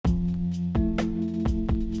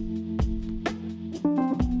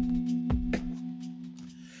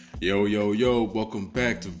Yo, welcome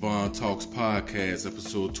back to Von Talks Podcast,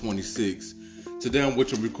 episode 26. Today on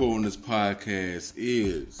which I'm recording this podcast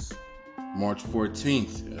is March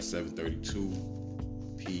 14th at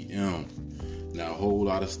 7:32 p.m. Now, a whole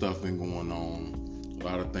lot of stuff been going on. A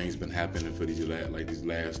lot of things been happening for these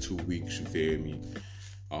last 2 weeks, you feel me?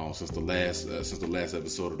 Since the last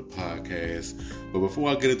episode of the podcast. But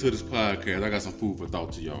before I get into this podcast, I got some food for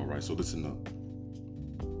thought to y'all, right? So listen up.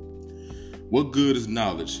 What good is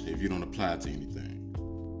knowledge if you don't apply it to anything?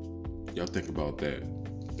 Y'all think about that.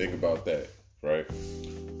 Think about that, right?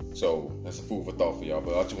 So that's a food for thought for y'all.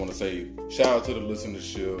 But I just want to say, shout out to the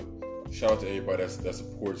listenership. Shout out to everybody that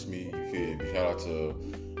supports me. You feel me? Shout out to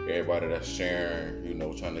everybody that's sharing.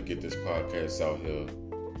 Trying to get this podcast out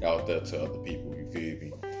there to other people. You feel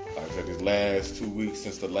me? Like I said, these last 2 weeks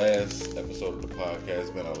since the last episode of the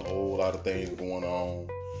podcast, been a whole lot of things going on.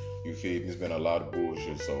 You feel me? There's been a lot of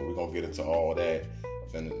bullshit, so we're going to get into all that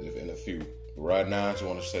in a few. Right now, I just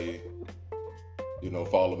want to say,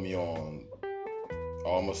 follow me on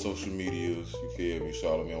all my social medias. You feel me?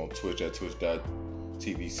 Follow me on Twitch at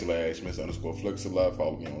twitch.tv/Mr_FlexAlive.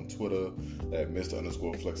 Follow me on Twitter at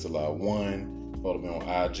Mr_FlexAlive1. Follow me on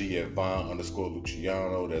IG at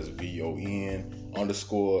Von_Luciano. That's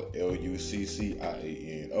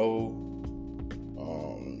VON_LUCCIANO.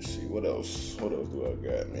 Let me see, what else do I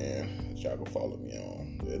got, man? That y'all can follow me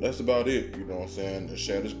on. Yeah, that's about it, you know what I'm saying? To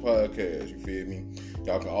share this podcast, you feel me?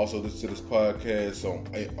 Y'all can also listen to this podcast on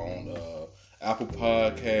Apple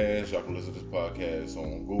Podcasts. Y'all can listen to this podcast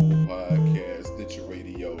on Google Podcasts, Stitcher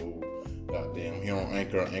Radio, goddamn, here on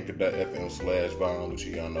Anchor.fm/Von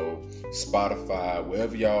Luciano, Spotify,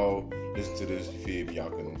 wherever y'all listen to this, you feel me? Y'all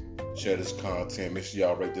can share this content. Make sure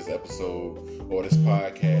y'all rate this episode or this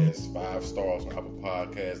podcast 5 stars on Apple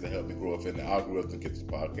Podcasts to help me grow up in the algorithm, get this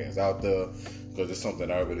podcast out there, because it's something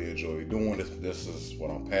I really enjoy doing. This is what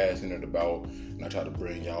I'm passionate about, and I try to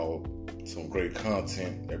bring y'all some great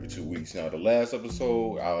content every 2 weeks. Now, the last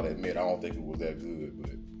episode, I'll admit, I don't think it was that good,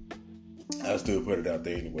 but I still put it out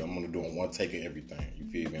there anyway. I'm going to do one take of everything. You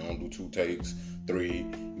feel me? I don't do 2 takes, 3.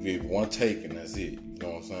 You feel me? 1 take, and that's it. You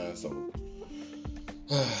know what I'm saying? So,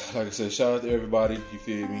 like I said, shout out to everybody. You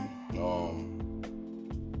feel me?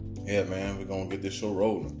 Yeah, man, we're going to get this show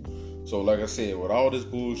rolling. So, like I said, with all this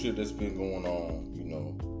bullshit that's been going on,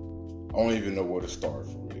 I don't even know where to start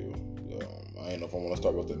for real. I don't know if I want to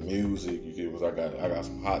start with the music. You feel me? I got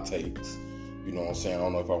some hot takes. You know what I'm saying? I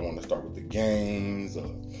don't know if I want to start with the games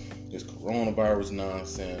or this coronavirus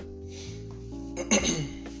nonsense.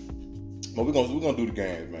 But we're gonna do the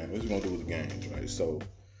games, man. What we're gonna do with the games, right? So,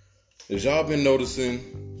 as y'all been noticing,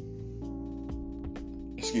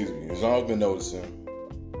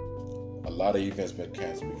 a lot of events been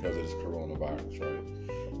canceled because of this coronavirus, right?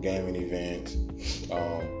 Gaming events,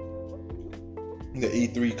 the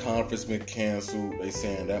E3 conference been canceled. They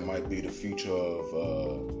saying that might be the future of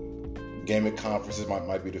gaming conferences.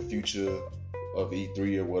 Might be the future of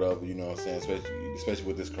E3 or whatever. You know what I'm saying? Especially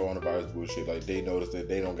with this coronavirus bullshit. Like, they noticed that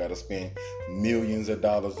they don't gotta spend millions of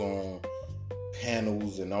dollars on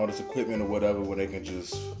panels and all this equipment or whatever, when they can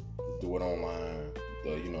just do it online.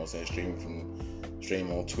 You know what I'm saying?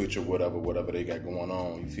 Stream on Twitch or whatever they got going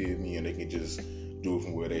on. You feel me? And they can just do it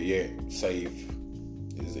from where they at. Safe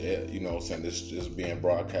is, you know what I'm saying? This just being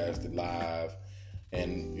broadcasted live.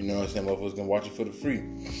 And, you know what I'm saying, motherfuckers can watch it for the free.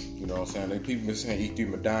 You know what I'm saying? People been saying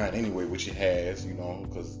E3 been dying anyway, which it has,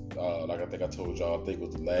 because, like I think I told y'all, I think it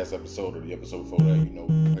was the last episode or the episode before that,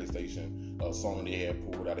 PlayStation, Sony, they had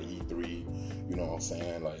pulled out of E3, you know what I'm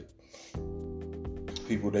saying? Like,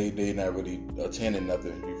 people, they not really attending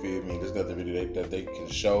nothing, you feel me? There's nothing really that they can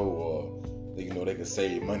show, or, they can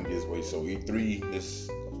save money this way. So E3 is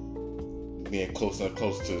being closer and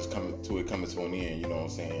closer to it coming to an end, you know what I'm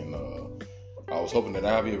saying? I was hoping that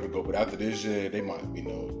I'll be able to go, but after this year, they might,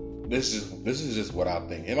 this is just what I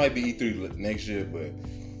think. It might be E3 next year, but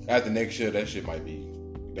after next year, that shit might be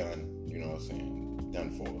done, you know what I'm saying, done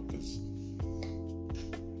for, because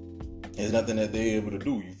there's nothing that they're able to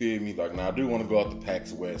do, you feel me? Like, now I do want to go out to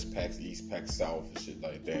PAX West, PAX East, PAX South, and shit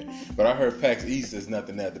like that, but I heard PAX East is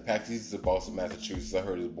nothing that, the PAX East is in Boston, Massachusetts, I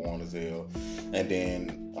heard it's boring as hell, and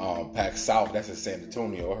then PAX South, that's in San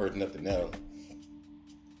Antonio, I heard nothing else.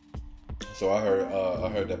 So I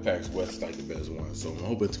heard that PAX West is like the best one. So I'm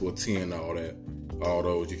hoping to attend all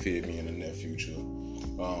those, you feel me, in the near future.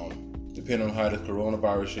 Depending on how this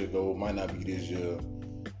coronavirus shit go, might not be this year.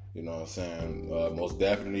 You know what I'm saying? Most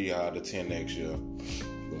definitely I'll attend next year.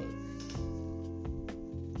 But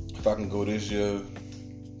if I can go this year,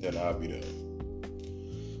 then I'll be there.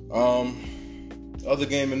 Other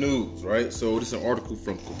gaming news, right? So this is an article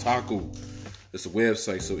from Kotaku. It's a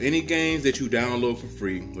website. So any games that you download for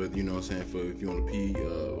free, whether you know what I'm saying, for if you want the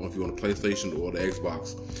if you want the PlayStation or the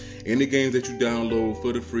Xbox, any games that you download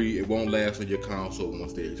for the free, it won't last on your console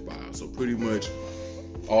once they expire. So pretty much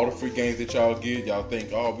all the free games that y'all get, y'all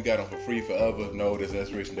think, oh, we got them for free forever. No, there's an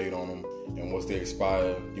expiration date on them, and once they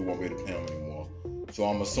expire, you won't be able to play them anymore. So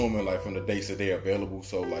I'm assuming like from the dates that they're available.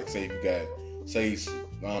 So like say if you got,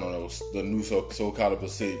 I don't know, the new Soul Calibur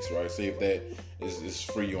 6, right? Say if that is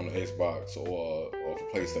free on the Xbox or for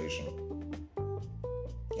PlayStation.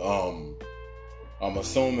 I'm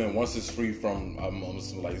assuming once it's free from, I'm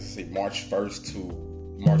assuming like say March 1st to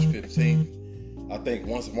March 15th. I think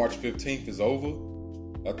once March 15th is over,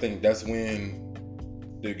 I think that's when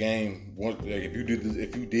the game,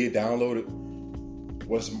 if you did download it,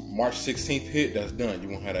 once March 16th hit, that's done. You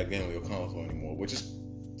won't have that game on your console anymore, which is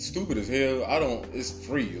stupid as hell. It's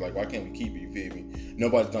free. Like, why can't we keep it? You feel me?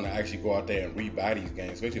 Nobody's gonna actually go out there and rebuy these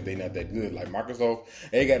games, especially if they're not that good. Like Microsoft,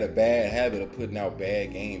 they got a bad habit of putting out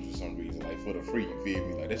bad games for some reason, like for the free. You feel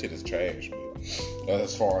me? Like that shit is trash. But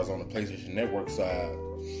as far as on the PlayStation Network side,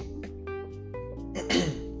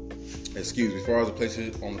 excuse me, as far as on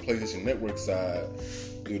the PlayStation Network side,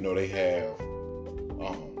 you know they have,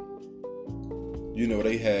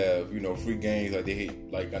 free games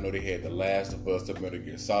like I know they had The Last of Us, the Metal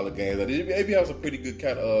Gear Solid games. Like they have some pretty good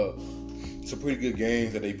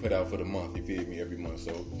games that they put out for the month. You feel me? Every month.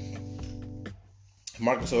 So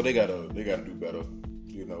Microsoft, they gotta do better.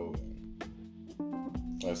 You know,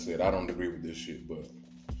 like I said, I don't agree with this shit, but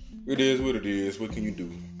it is what it is. What can you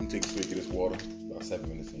do? Let me take a swig of this water. About 7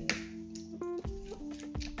 minutes in.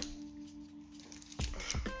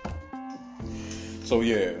 So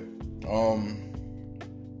yeah,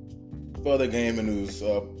 further gaming news.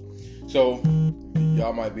 So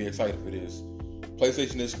y'all might be excited for this.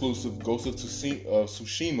 PlayStation exclusive Ghost of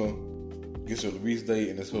Tsushima gets a release date,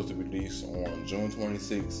 and it's supposed to be released on June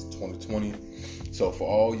 26, 2020. So for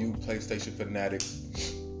all you PlayStation fanatics,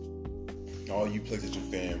 all you PlayStation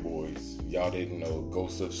fanboys, y'all didn't know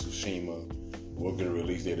Ghost of Tsushima will get a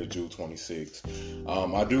release date of June 26.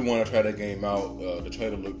 I do want to try that game out. The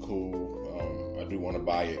trailer looked cool. I do want to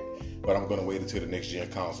buy it, but I'm going to wait until the next gen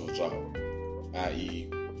consoles drop, i.e.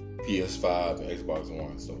 PS5 and Xbox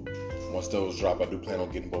One. So once those drop, I do plan on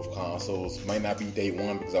getting both consoles. Might not be day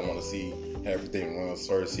one because I want to see how everything runs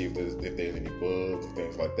first, see if there's any bugs and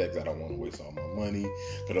things like that, because I don't want to waste all my money,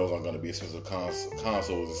 because those aren't going to be expensive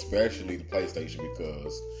consoles, especially the PlayStation,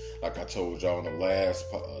 because like I told y'all in the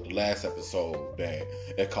last episode that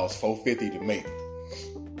it costs $450 to make.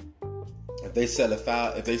 If they sell it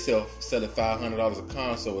 $500 a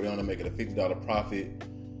console, they're only making a $50 profit,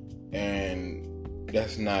 and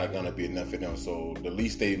that's not gonna be enough for them. So the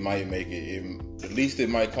least they might make the least it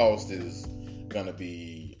might cost is gonna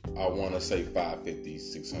be, I want to say $550,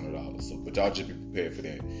 $600. So, but y'all just be prepared for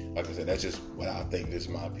that. Like I said, that's just what I think. This is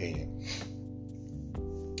my opinion.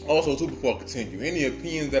 Also, too, before I continue, any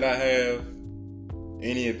opinions that I have,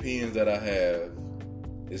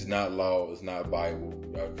 it's not law, it's not Bible.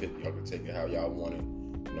 Y'all can take it how y'all want it.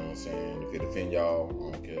 You know what I'm saying? If it offend y'all,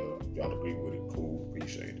 I don't care. If y'all agree with it, cool,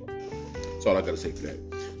 appreciate it. That's all I gotta say for that.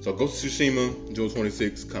 So Ghost of Tsushima, June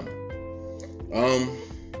 26th, coming.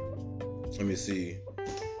 Let me see.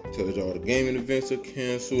 Tell y'all the gaming events are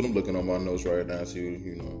canceled. I'm looking on my notes right now, so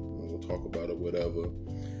we'll talk about it, whatever.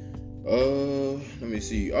 Let me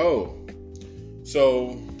see. Oh,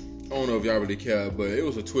 so I don't know if y'all really care, but it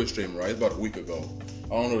was a Twitch streamer, right? It's about a week ago.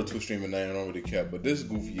 I don't know the Twitch streamer name, I don't really care, but this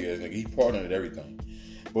goofy ass nigga, he partnered at everything.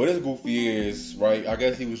 But this goofy ass, right? I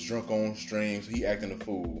guess he was drunk on stream, so he acting a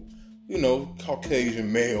fool.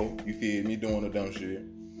 Caucasian male, you feel me, doing the dumb shit.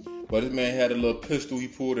 But this man had a little pistol, he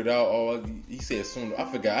pulled it out, he said soon, I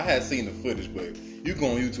forgot, I had seen the footage, but you go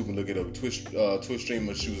on YouTube and look it up. Twitch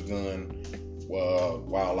streamer shoots gun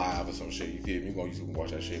while live or some shit, you feel me? You go on YouTube and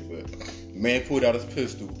watch that shit, but the man pulled out his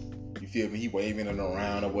pistol, you feel me? He waving it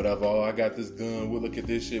around or whatever. Oh, I got this gun, we'll look at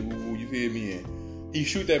this shit, woo, you feel me? And he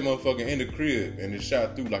shoot that motherfucker in the crib, and it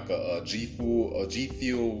shot through like a G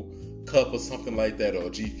Fuel cup or something like that, or a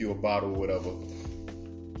G Fuel bottle or whatever.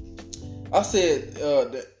 I said,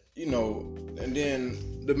 and then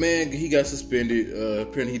the man, he got suspended.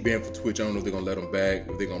 Apparently he banned from Twitch. I don't know if they're gonna let him back.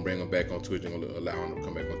 If they're gonna bring him back on Twitch, they're gonna allow him to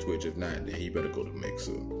come back on Twitch. If not, then he better go to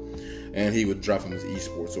Mixer. And he would drop from his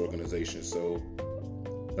esports organization. So,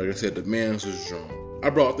 like I said, the man was drunk. I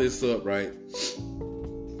brought this up, right,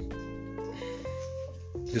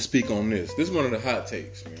 to speak on this. This is one of the hot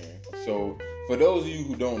takes, man. So, for those of you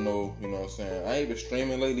who don't know, you know what I'm saying, I ain't been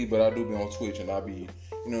streaming lately, but I do be on Twitch, and I be,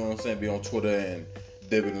 you know what I'm saying, be on Twitter and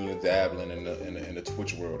dibbling and dabbling in the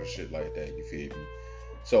Twitch world and shit like that, you feel me?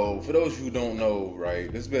 So for those who don't know,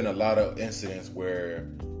 right, there's been a lot of incidents where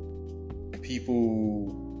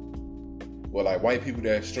people, well, like white people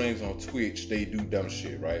that streams on Twitch, they do dumb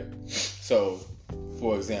shit, right? So,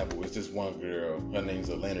 for example, it's this one girl, her name's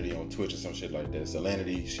Alinity on Twitch or some shit like that. So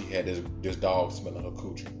Alinity, she had this dog smelling her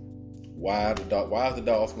coochie. Why is the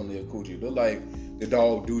dog smelling her coochie? It look like the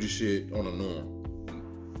dog do the shit on the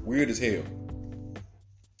norm. Weird as hell.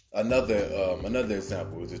 Another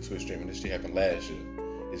example is a Twitch streaming. This shit happened last year.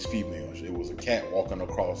 This female, it was a cat walking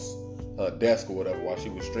across her desk or whatever while she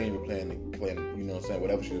was streaming, playing, you know what I'm saying,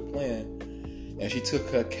 whatever she was playing. And she took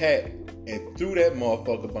her cat and threw that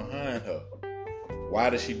motherfucker behind her. Why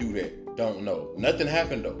did she do that? Don't know. Nothing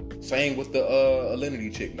happened though. Same with the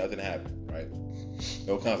Alinity chick. Nothing happened, right?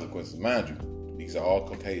 No consequences. Mind you, these are all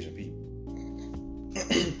Caucasian people.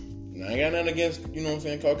 Now, I ain't got nothing against, you know what I'm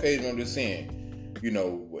saying, Caucasian. I'm just saying, you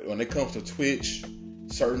know, when it comes to Twitch,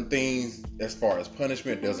 certain things as far as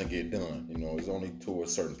punishment doesn't get done. You know, it's only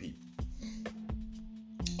towards certain people.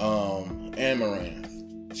 Anne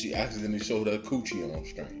Moran, she accidentally showed her coochie on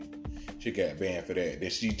stream. She got banned for that. Then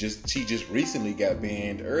she just recently got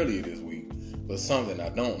banned earlier this week for something I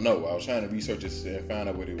don't know. I was trying to research this and find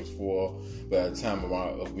out what it was for, but at the time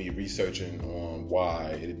of me researching on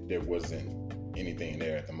why there wasn't anything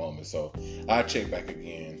there at the moment. So I checked back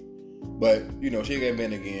again. But, you know, she got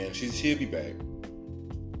banned again. She'll be back.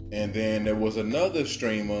 And then there was another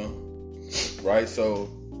streamer, right? So,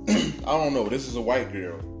 I don't know. This is a white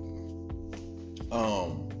girl.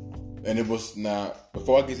 And it was not,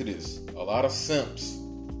 before I get to this, a lot of simps,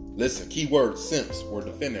 listen, keyword simps, were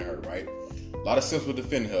defending her, right? A lot of simps were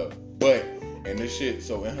defending her. But, and this shit,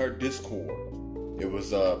 so in her Discord, it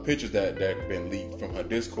was pictures that been leaked from her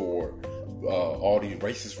Discord, all these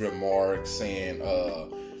racist remarks saying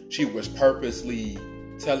she was purposely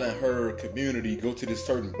telling her community go to this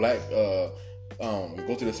certain black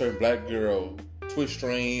girl Twitch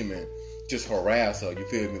stream and just harass her. You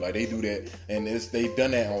feel me? Like they do that, and they've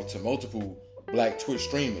done that onto multiple black Twitch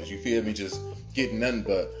streamers. You feel me? Just getting nothing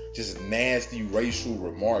but just nasty racial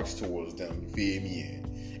remarks towards them. You feel me?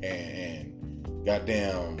 And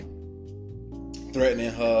goddamn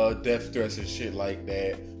threatening her, death threats and shit like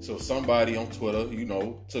that. So somebody on Twitter, you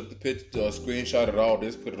know, took the picture, screenshotted all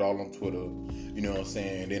this, put it all on Twitter. You know what I'm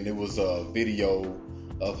saying? Then there was a video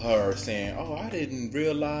of her saying, "Oh, I didn't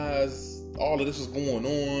realize all of this was going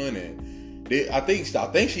on," and I think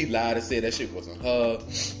she lied and said that shit wasn't her,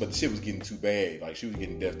 but the shit was getting too bad. Like she was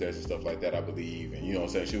getting death threats and stuff like that, I believe, and you know what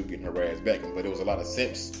I'm saying, she was getting her ass back. But there was a lot of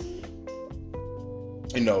simps,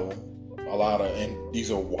 you know, and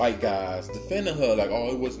these are white guys defending her, like,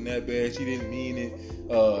 "Oh, it wasn't that bad. She didn't mean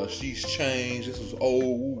it. She's changed. This was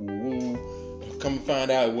old. Come to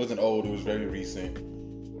find out, it wasn't old. It was very recent."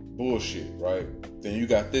 Bullshit, right? Then you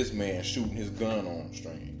got this man shooting his gun on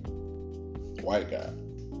stream. White guy.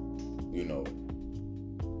 You know,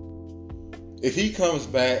 if he comes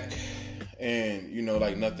back and, you know,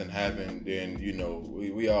 like nothing happened, then, you know,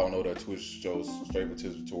 we all know that Twitch shows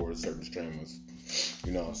favoritism towards certain streamers.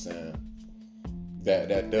 You know what I'm saying?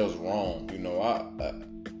 That does wrong. You know, I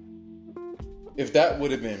if that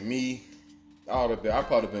would have been me, I'd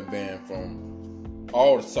probably been banned from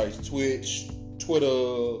all the sites: Twitch,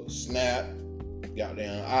 Twitter, Snap,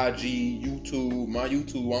 goddamn IG, YouTube. My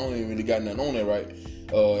YouTube, I don't even really got nothing on there right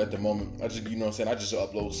at the moment. I just, you know what I'm saying, I just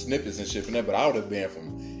upload snippets and shit from that, but I would have banned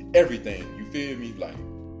from everything. You feel me? Like,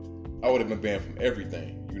 I would have been banned from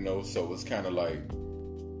everything, you know? So it's kind of like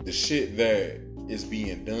the shit that is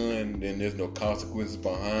being done, and there's no consequences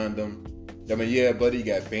behind them. I mean, yeah, buddy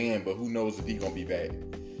got banned, but who knows if he gonna be back.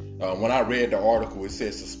 When I read the article, it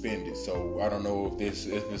said suspended, so I don't know if this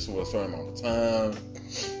was a certain amount of time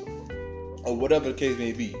or whatever the case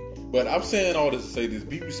may be. But I'm saying all this to say this: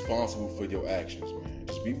 be responsible for your actions, man.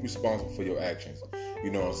 Just be responsible for your actions.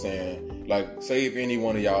 You know what I'm saying? Like, say if any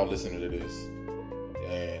one of y'all listening to this,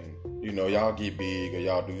 and you know y'all get big, or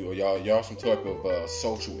y'all some type of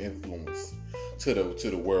social influence to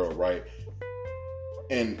the world, right?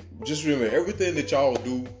 And just remember, everything that y'all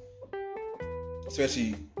do,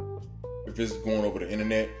 especially if it's going over the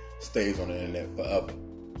internet, stays on the internet forever.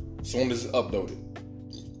 As soon as it's uploaded,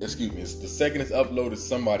 the second it's uploaded,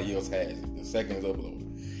 somebody else has it. The second it's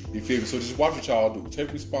uploaded. You feel me? So just watch what y'all do.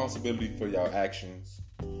 Take responsibility for y'all actions.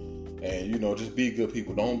 And, you know, just be good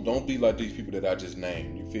people. Don't be like these people that I just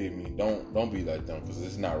named. You feel me? Don't be like them, because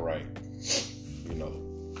it's not right. You know.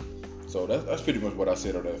 So that's pretty much what I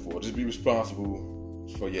said all that for. Just be responsible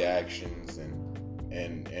for your actions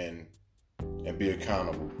and be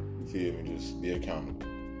accountable. You feel me? Just be accountable.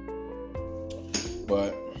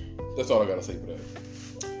 But that's all I gotta say for that.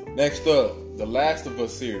 Next up, The Last of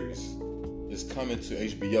Us series. is coming to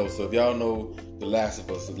HBO. So if y'all know The Last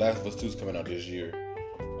of Us 2 is coming out this year.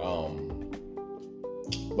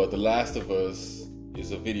 But The Last of Us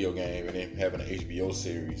is a video game, and they have an HBO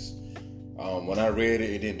series. When I read it,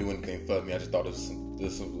 it didn't do anything for me. I just thought this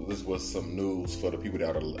was some news for the people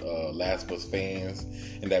that are Last of Us fans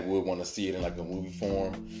and that would want to see it in like a movie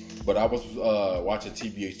form. But I was watching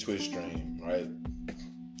TBH Twitch stream, right?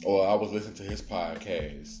 Or I was listening to his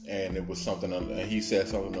podcast, and it was something, and he said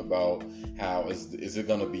something about how is the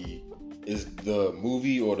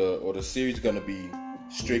movie or the series gonna be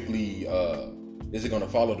strictly is it going to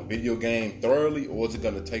follow the video game thoroughly, or is it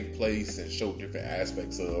going to take place and show different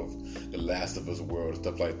aspects of the Last of Us world and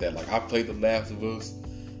stuff like that? Like, I played the Last of Us,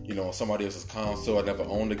 on somebody else's console. I never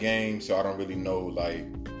owned the game, so I don't really know like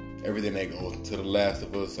everything that goes into the Last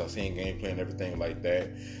of Us. I've seen gameplay and everything like that,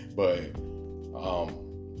 but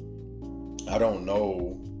I don't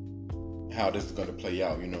know how this is going to play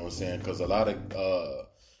out. You know what I'm saying? Because a lot of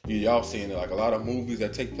y'all seeing it, like a lot of movies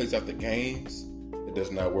that take place after games. It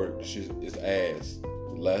does not work. The shit is ass.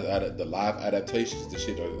 The live adaptations, the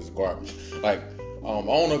shit is garbage. Like, I don't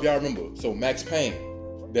know if y'all remember. So Max Payne,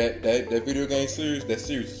 that video game series, that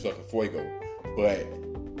series is fucking fuego. But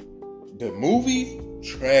the movie,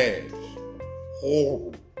 trash,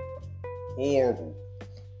 horrible.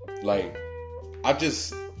 Like,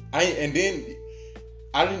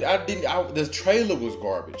 the trailer was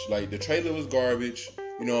garbage. Like, the trailer was garbage.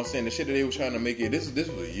 You know what I'm saying? The shit that they were trying to make it. This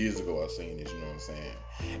was years ago I seen this. You know what I'm saying?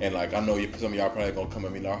 And like, I know some of y'all probably gonna come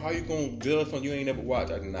at me like, how you gonna judge something you ain't never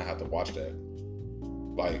watched? I did not have to watch that.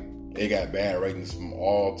 Like, it got bad ratings from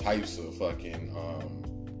all types of fucking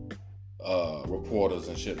reporters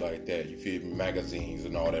and shit like that. You feel me? Magazines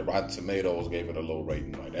and all that. Rotten Tomatoes gave it a low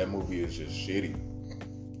rating. Like, that movie is just shitty.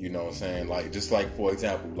 You know what I'm saying? Like, just like, for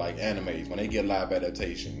example, like animes, when they get live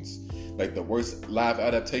adaptations, like the worst live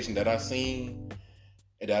adaptation that I seen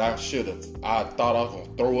and that I thought I was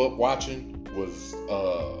gonna throw up watching was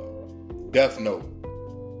Death Note.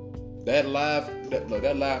 That live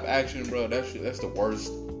action, bro, that's the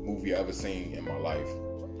worst movie I've ever seen in my life.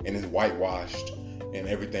 And it's whitewashed and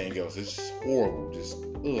everything else. It's just horrible. Just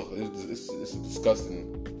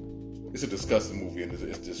it's a disgusting movie, and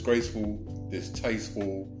it's disgraceful,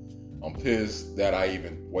 distasteful. I'm pissed that I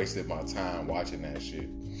even wasted my time watching that shit.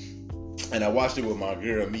 And I watched it with my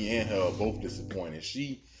girl. Me and her are both disappointed.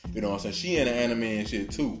 She, you know what I'm saying, she into anime and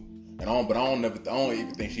shit too. And I don't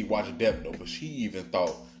even think she watched Death Note, but she even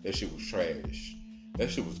thought that shit was trash. That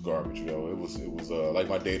shit was garbage, yo. It was like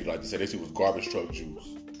my daddy like to say, that shit was garbage truck juice.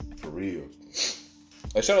 For real.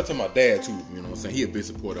 Like, shout out to my dad too, you know what I'm saying? He a big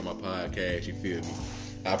supporter of my podcast, you feel me?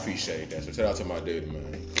 I appreciate that. So shout out to my daddy,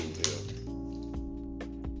 man. He cool as hell.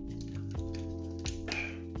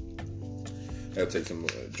 Gotta take some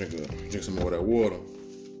drink some more of that water.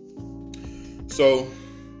 So,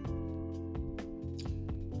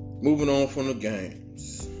 moving on from the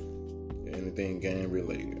games, anything game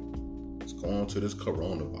related. Let's go on to this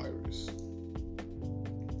coronavirus.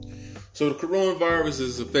 So the coronavirus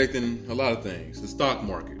is affecting a lot of things. The stock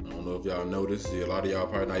market. I don't know if y'all noticed. A lot of y'all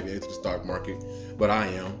probably not even into the stock market, but I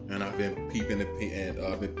am, and I've been peeping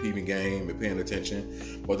game, been paying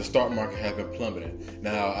attention. But the stock market has been plummeting.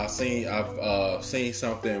 Now I've seen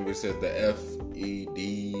something which says the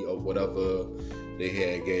FED or whatever, they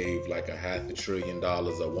had gave like $500 billion or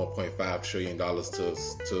 $1.5 trillion to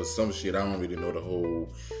some shit. I don't really know the whole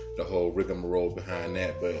rigmarole behind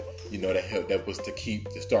that, but you know that was to keep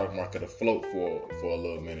the stock market afloat for a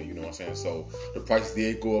little minute. You know what I'm saying? So the prices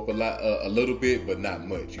did go up a little bit, but not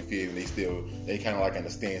much. You feel me? They kind of like in a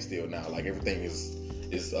standstill now. Like, everything is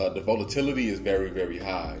the volatility is very, very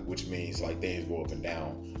high, which means like things go up and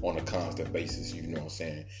down on a constant basis. You know what I'm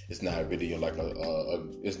saying? It's not really like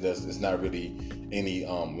it's not really any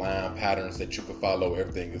line patterns that you can follow.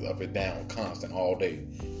 Everything is up and down, constant, all day.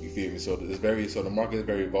 You feel me? So the market is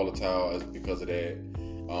very volatile because of that.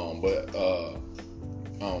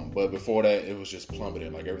 But before that, it was just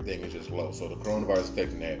plummeting. Like, everything is just low. So the coronavirus is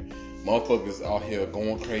affecting that. Motherfuckers out here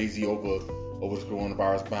going crazy over the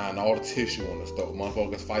coronavirus, buying all the tissue on the store.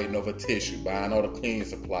 Motherfuckers fighting over tissue, buying all the cleaning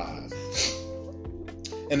supplies.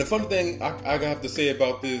 And the funny thing I have to say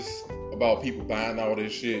about this, about people buying all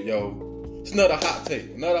this shit, yo, it's another hot take,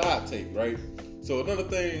 right? So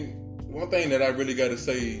one thing that I really got to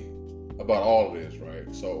say about all of this,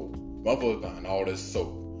 right? So motherfuckers buying all this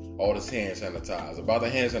soap, all this hand sanitizer. About the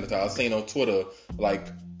hand sanitizer, I seen on Twitter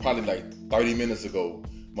probably 30 minutes ago,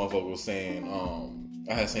 motherfucker was saying,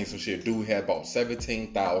 I had seen some shit. Dude had bought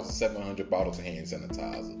 17,700 bottles of hand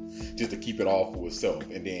sanitizer just to keep it all for himself,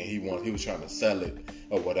 and then he was trying to sell it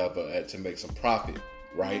or whatever to make some profit,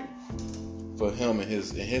 right? For him and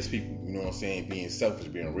his people. You You know what I'm saying? Being selfish,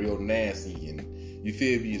 being real nasty, and you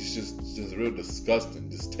feel me? It's just real disgusting,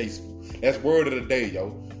 distasteful. That's word of the day, yo.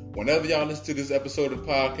 Whenever y'all listen to this episode of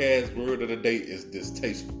the podcast, word of the day is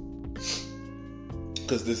distasteful.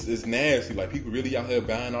 Because this is nasty. Like, people really out here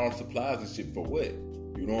buying all the supplies and shit for what?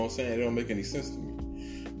 You know what I'm saying? It don't make any sense to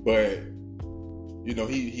me. But, you know,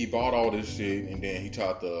 he bought all this shit, and then he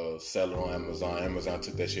tried to sell it on Amazon. Amazon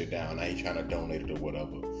took that shit down. Now he trying to donate it or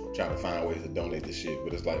whatever. Trying to find ways to donate the shit.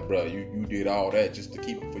 But it's like, bro, you did all that just to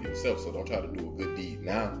keep it for yourself. So don't try to do a good deed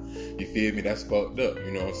now. You feel me? That's fucked up.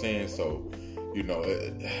 You know what I'm saying? So, you know,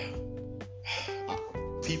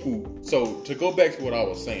 people. So to go back to what I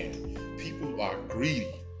was saying, people are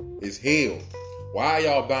greedy as hell. Why are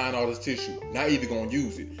y'all buying all this tissue? Not even gonna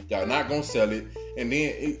use it. Y'all not gonna sell it. And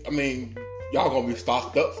then, y'all gonna be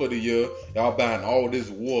stocked up for the year. Y'all buying all this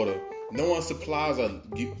water. Knowing supplies are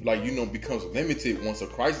becomes limited once a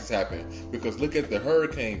crisis happens. Because look at the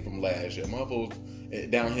hurricane from last year.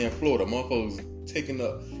 Motherfuckers down here in Florida, motherfuckers taking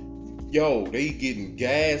up. Yo, they getting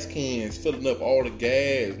gas cans, filling up all the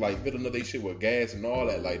gas, like filling up their shit with gas and all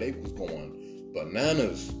that. Like, they was going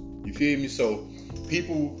bananas. You feel me? So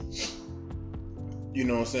people, you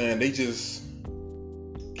know what I'm saying, they just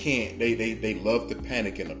can't, they love to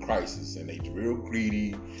panic in a crisis, and they real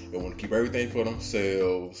greedy. They want to keep everything for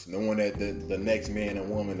themselves, knowing that the next man and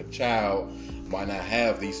woman, the child, might not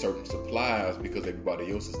have these certain supplies because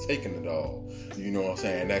everybody else is taking it all. You know what I'm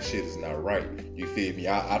saying? That shit is not right. You feel me?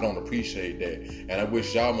 I don't appreciate that. And I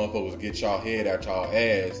wish y'all motherfuckers get y'all head out y'all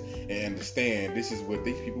ass and understand this is what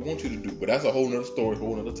these people want you to do. But that's a whole nother story,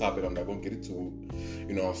 whole nother topic. I'm not going to get into it.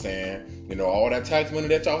 You know what I'm saying? You know, all that tax money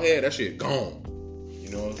that y'all had, that shit gone.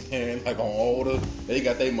 You know what I'm saying? Like, on all they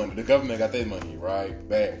got their money. The government got their money right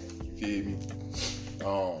back. You feel me?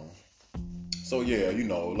 So yeah, you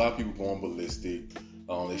know, a lot of people going ballistic.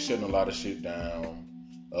 They shutting a lot of shit down.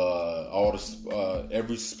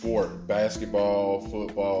 Every sport, basketball,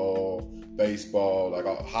 football, baseball, like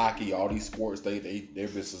hockey, all these sports, they've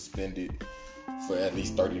been suspended for at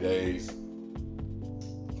least 30 days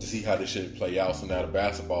to see how this shit play out. So now the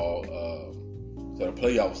basketball, so the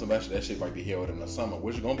playoffs, that shit might be held in the summer,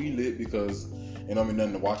 which is gonna be lit because it don't mean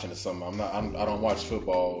nothing to watch in the summer. I don't watch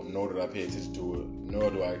football, nor do I pay attention to it, nor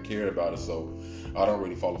do I care about it. So I don't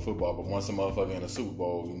really follow football. But once a motherfucker in the Super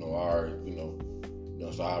Bowl,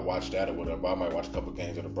 so I watch that or whatever. I might watch a couple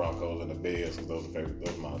games of the Broncos and the Bears, because those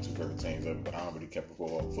are my two favorite teams of it. But I don't really care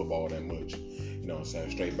for football that much. You know what I'm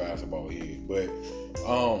saying? Straight basketball here. But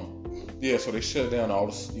yeah, so they shut down all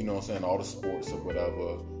the, you know what I'm saying, all the sports or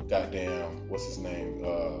whatever. Goddamn, what's his name?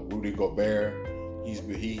 Rudy Gobert. He's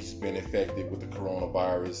been infected with the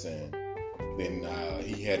coronavirus, and then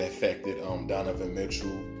he had infected Donovan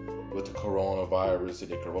Mitchell with the coronavirus,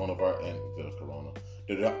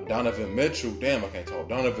 Donovan Mitchell, damn, I can't talk.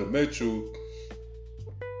 Donovan Mitchell,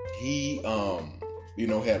 he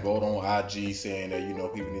had wrote on IG saying that, you know,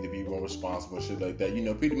 people need to be more responsible and shit like that. You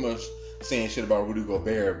know, pretty much saying shit about Rudy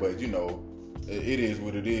Gobert, but you know, it is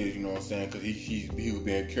what it is, you know what I'm saying? Because he was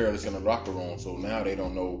being careless in the locker room, so now they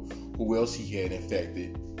don't know who else he had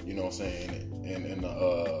infected, you know what I'm saying? And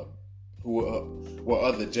what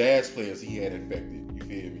other Jazz players he had infected, you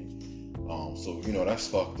feel me? So, you know, that's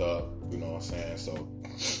fucked up, you know what I'm saying? So,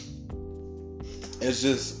 it's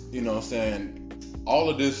just, you know what I'm saying, all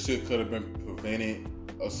of this shit could have been prevented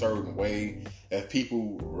a certain way if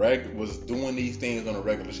people was doing these things on a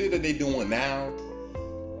regular shit that they doing now.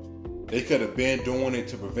 They could have been doing it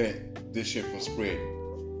to prevent this shit from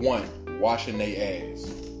spreading. One, washing their ass.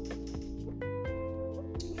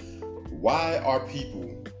 Why are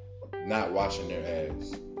people not washing their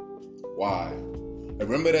ass? Why?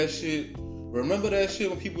 Remember that shit? Remember that shit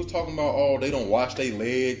when people was talking about, oh, they don't wash their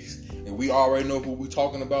legs, and we already know who we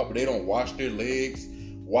talking about, but they don't wash their legs?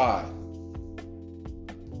 Why?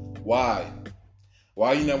 Why? Why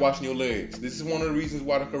are you not washing your legs? This is one of the reasons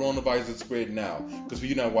why the coronavirus is spreading now. Because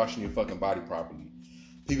you're not washing your fucking body properly.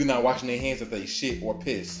 People not washing their hands after they shit or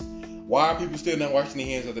piss. Why are people still not washing their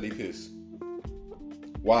hands after they piss?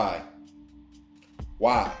 Why?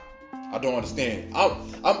 Why? I don't understand.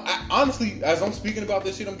 I honestly, as I'm speaking about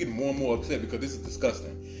this shit, I'm getting more and more upset because this is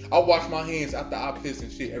disgusting. I wash my hands after I piss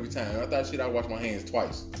and shit every time. After that shit, I wash my hands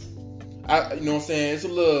twice. You know what I'm saying? It's a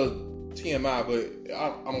little TMI, but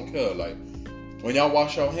I don't care. Like, when y'all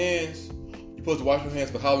wash your hands, you're supposed to wash your hands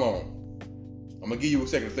for how long? I'm going to give you a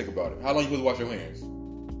second to think about it. How long you supposed to wash your hands?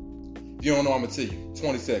 If you don't know, I'm going to tell you.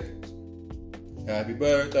 20 seconds. Happy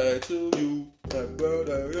birthday to you. Happy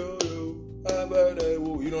birthday to you. Happy birthday.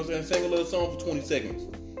 Woo. You know what I'm saying? Sing a little song for 20 seconds.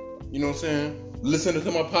 You know what I'm saying? Listen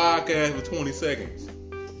to my podcast for 20 seconds.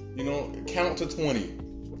 You know, count to 20.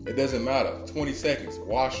 It doesn't matter. 20 seconds.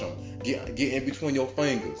 Wash them. Get in between your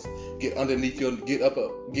fingers. Get up underneath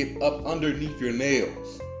your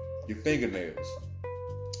nails, your fingernails.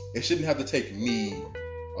 It shouldn't have to take me,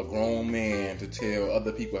 a grown man, to tell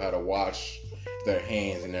other people how to wash their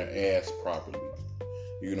hands and their ass properly.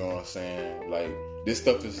 You know what I'm saying? Like, this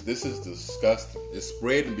is disgusting. It's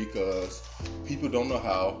spreading because people don't know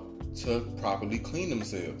how to properly clean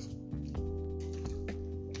themselves.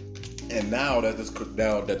 And now that this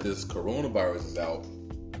coronavirus is out,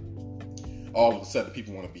 all of a sudden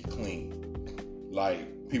people want to be clean.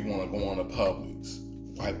 Like, people want to go on the Publix,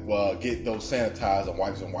 get those sanitizer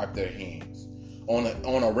wipes and wipe their hands.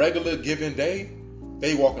 On a regular given day,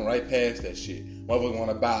 they walking right past that shit. Motherfuckers want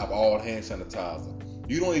to buy up all the hand sanitizer.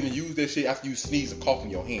 You don't even use that shit after you sneeze and cough in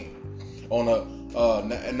your hand.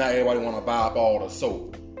 Not everybody want to buy up all the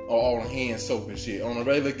soap or all the hand soap and shit. On a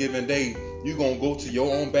regular given day, you gonna go to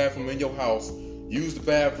your own bathroom in your house, use the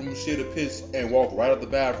bathroom, shit or piss, and walk right up the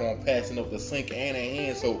bathroom, passing up the sink and the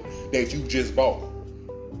hand soap that you just bought.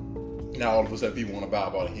 Now all of a sudden people want to buy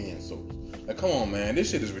up all the hand soap. Like, come on, man, this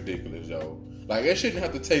shit is ridiculous, yo. Like, it shouldn't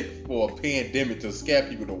have to take for a pandemic to scare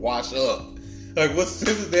people to wash up. Like, what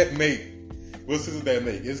sense does that make?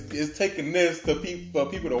 It's taking this for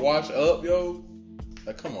people to wash up, yo.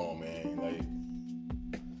 Like, come on, man. Like,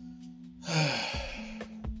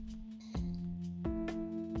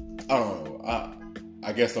 I don't know.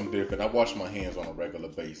 I guess I'm different. I wash my hands on a regular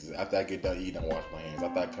basis. After I get done eating, I wash my hands.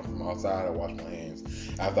 After I come from outside, I wash my hands.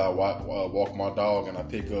 After I walk my dog and I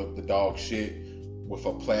pick up the dog shit with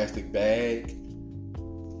a plastic bag,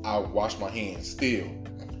 I wash my hands still.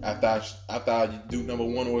 After I do number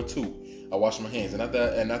 1 or 2, I wash my hands. And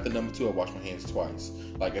after number 2, I wash my hands twice.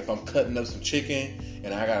 Like, if I'm cutting up some chicken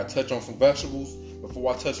and I gotta touch on some vegetables,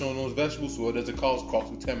 before I touch on those vegetables, so what does it cause?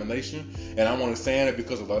 Cross-contamination. And I'm only saying it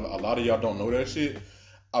because a lot of y'all don't know that shit.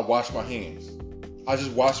 I wash my hands. I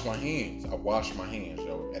just wash my hands. I wash my hands,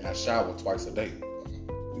 yo. And I shower twice a day.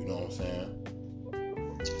 You know what I'm saying?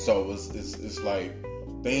 So it's like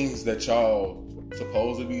things that y'all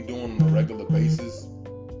supposed to be doing on a regular basis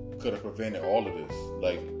could have prevented all of this.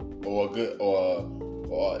 Like,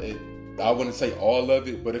 I wouldn't say all of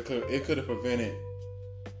it, but it could have prevented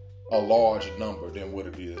a large number than what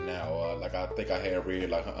it is now. Like, I think I had read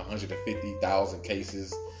like 150,000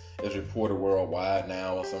 cases is reported worldwide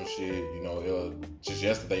now or some shit. You know, just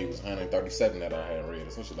yesterday it was 137 that I had read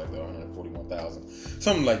or some shit like that, 141,000,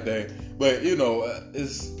 something like that. But, you know,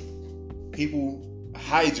 it's people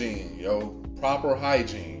hygiene, yo, proper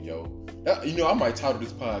hygiene, yo. You know, I might title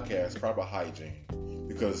this podcast Proper Hygiene,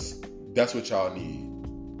 because that's what y'all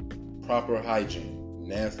need. Proper hygiene.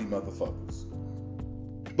 Nasty motherfuckers.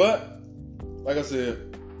 But, like I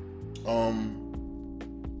said,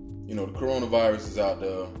 you know, the coronavirus is out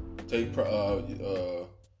there. Take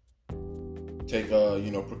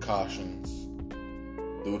precautions.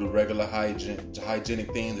 Do the regular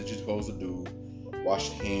hygienic things that you're supposed to do.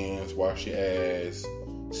 Wash your hands, wash your ass,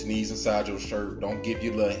 sneeze inside your shirt. Don't give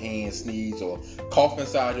your little hand sneeze or cough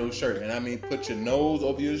inside your shirt. And I mean, put your nose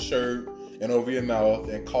over your shirt and over your mouth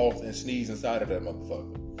and cough and sneeze inside of that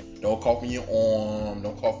motherfucker. Don't cough in your arm.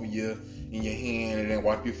 Don't cough in your hand and then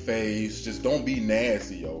wipe your face. Just don't be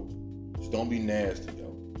nasty, yo. Just don't be nasty,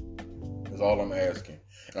 yo. That's all I'm asking.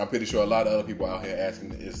 And I'm pretty sure a lot of other people out here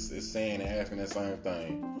asking is saying and asking that same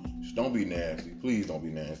thing. Just don't be nasty. Please don't be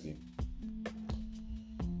nasty.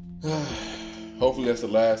 Hopefully that's the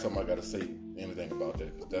last time I gotta say anything about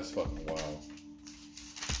that, because that's fucking wild.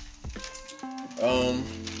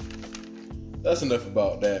 That's enough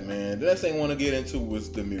about that, man. The next thing I want to get into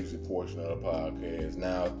was the music portion of the podcast.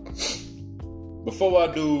 Now, before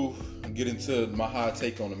I do get into my hot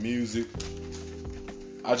take on the music,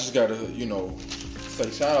 I just gotta, you know,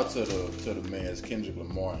 say shout out to the man's Kendrick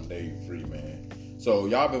Lamar and Dave Free, man. So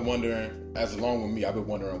y'all been wondering, as along with me, I've been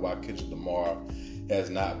wondering why Kendrick Lamar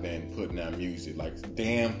has not been putting out music. Like,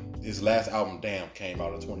 Damn, his last album, Damn, came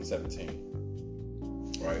out in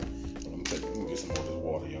 2017. Right? Let me get some more of this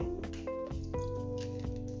water, yo.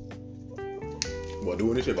 Well,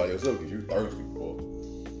 doing this shit by yourself because you thirsty, boy.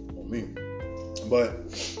 On me.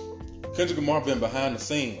 But Kendrick Lamar been behind the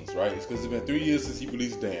scenes, right? It's because it's been 3 years since he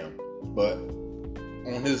released Damn. But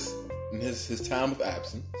in his time of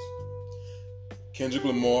absence, Kendrick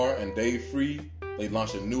Lamar and Dave Free, they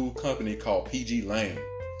launched a new company called PG Lane.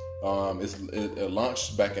 It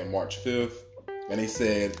launched back in March 5th, and they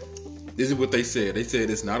said, this is what they said. They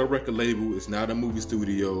said it's not a record label, it's not a movie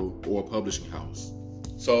studio or a publishing house.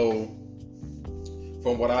 So,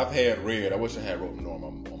 from what I've had read, I wish I had written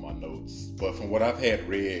on my notes, but from what I've had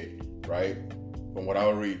read, right, from what I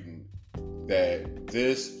was reading, that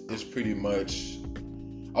this is pretty much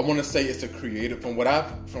I want to say it's a creative, from what I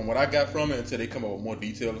got from it until they come up with more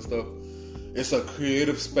detail and stuff. It's a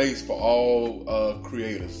creative space for all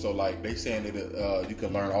creators. So like they saying that you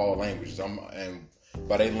can learn all languages. And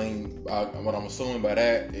by they lean, what I'm assuming by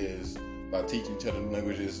that is by teaching each other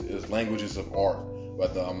languages is languages of art,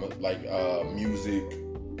 whether like music,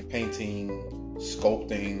 painting,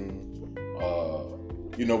 sculpting,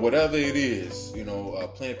 whatever it is,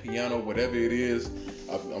 playing piano, whatever it is.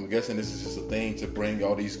 I'm guessing this is just a thing to bring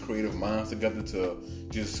all these creative minds together to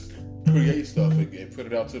just create stuff and put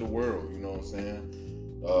it out to the world. You know what I'm saying?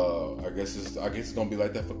 I guess it's gonna be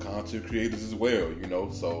like that for content creators as well.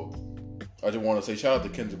 So I just want to say shout out to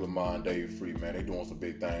Kendrick Lamar and Dave Free, man. They doing some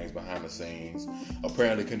big things behind the scenes.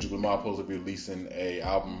 Apparently, Kendrick Lamar supposed to be releasing a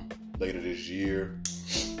album later this year.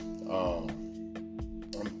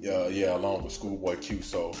 Along with Schoolboy Q.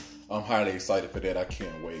 So I'm highly excited for that. I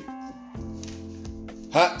can't wait.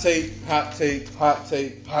 Hot take.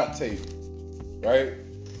 Right?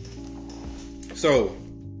 So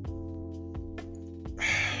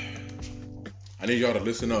I need y'all to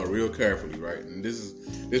listen up real carefully, right? And this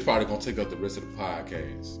probably gonna take up the rest of the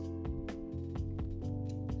podcast.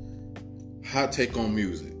 Hot take on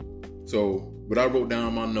music. So what I wrote down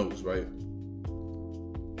in my notes, right?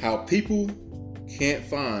 How people can't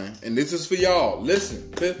find, and this is for y'all.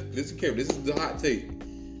 Listen carefully. This is the hot take.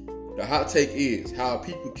 The hot take is how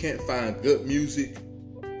people can't find good music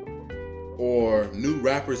or new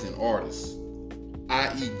rappers and artists,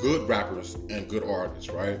 i.e. good rappers and good artists,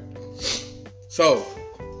 right? So,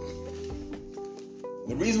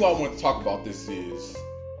 the reason why I want to talk about this is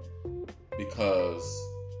because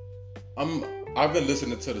I've been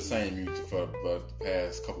listening to the same music for the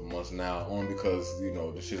past couple months now, only because,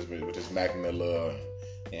 the shit's been with this Mac Miller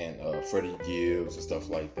and Freddie Gibbs and stuff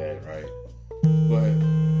like that, right?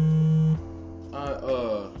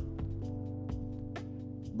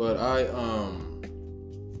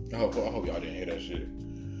 I hope y'all didn't hear that shit.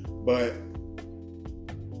 But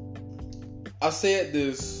I say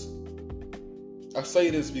this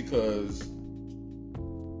because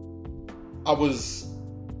I was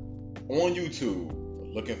on YouTube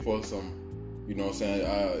looking for some,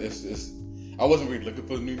 I wasn't really looking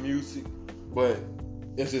for new music, but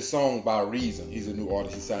it's this song by Reason. He's a new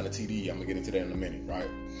artist. He signed to TDE. I'm gonna get into that in a minute, right?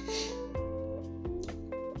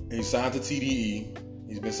 And he signed to TDE.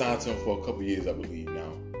 He's been signed to him for a couple years, I believe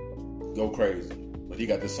now. Go crazy. But he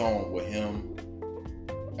got this song with him,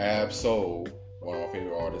 Ab-Soul, one of my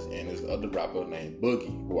favorite artists, and this other rapper named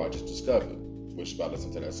Boogie, who I just discovered, which I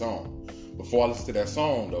listened to that song. Before I listened to that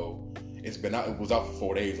song, though, it was out for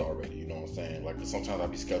 4 days already, you know what I'm saying? Like, sometimes I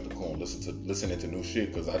be skeptical and listening to new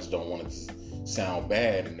shit because I just don't want it to sound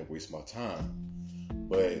bad and to waste my time.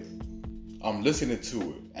 But I'm listening to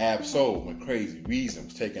it. Ab-Soul went crazy. Reason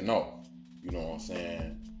was taking off. You know what I'm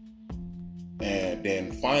saying? And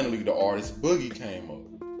then finally the artist Boogie came up.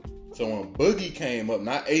 So when Boogie came up,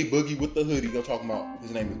 not a Boogie with the hoodie, I'm talking about,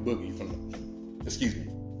 his name is Boogie excuse me.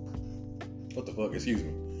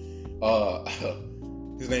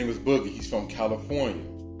 His name is Boogie. He's from California,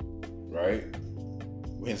 right?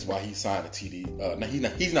 Hence why he signed to TD. No,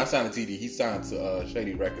 he's not signed to TD. He signed to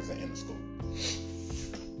Shady Records and Interscope.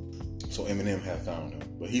 So Eminem had found him,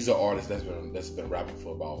 but he's an artist that's been rapping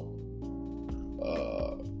for about.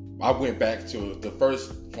 I went back to the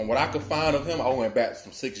first, from what I could find of him, I went back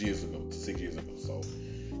from 6 years ago. So,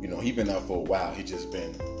 he's been out for a while. He just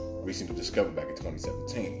been recently discovered back in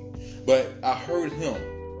 2017. But I heard him,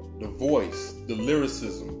 the voice, the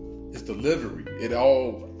lyricism, his delivery, it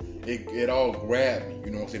all grabbed me.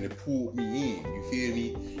 You know what I'm saying? It pulled me in. You feel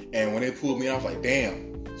me? And when it pulled me in, I was like,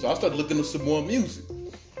 damn. So I started looking up some more music,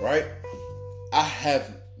 right?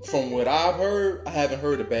 From what I've heard, I haven't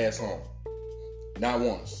heard a bad song. Not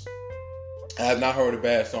once. I have not heard a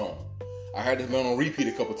bad song. I heard this man on repeat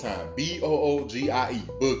a couple times. Boogie,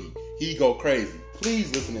 Boogie. He go crazy.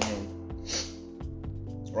 Please listen to him.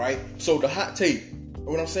 Right? So the hot take,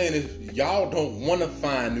 what I'm saying is, y'all don't want to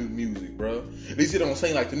find new music, bro. At least it don't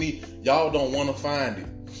seem like to me, y'all don't want to find it.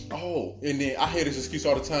 Oh, and then I hear this excuse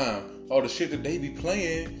all the time. Oh, the shit that they be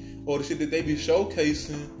playing, or the shit that they be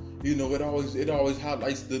showcasing, it always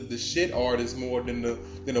highlights the shit artists more than the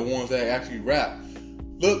ones that actually rap.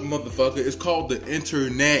 Look, motherfucker, it's called the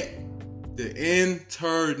internet. The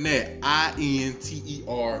internet.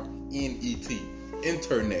 INTERNET.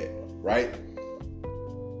 Internet, right?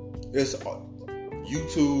 It's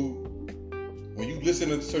YouTube. When you listen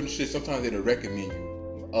to certain shit, sometimes it'll recommend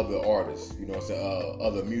you other artists,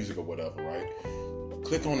 other music or whatever, right?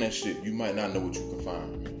 Click on that shit. You might not know what you can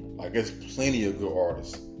find, man. Like, there's plenty of good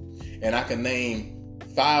artists. And I can name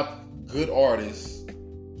 5 good artists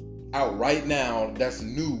out right now that's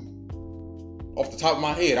new off the top of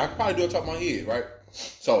my head. I could probably do it off the top of my head, right?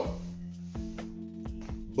 So,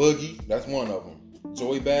 Boogie, that's one of them.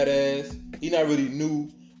 Joey Badass, he not really new,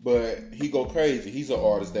 but he go crazy. He's an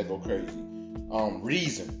artist that go crazy.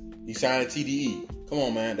 Reason, he signed TDE. Come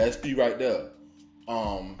on, man, that's 3 right there.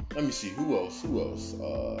 Let me see, who else?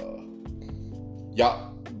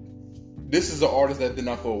 Y'all, this is an artist that's been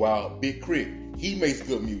out for a while. Big Crit, he makes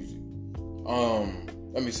good music.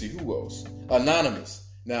 Let me see, who else? Anonymous.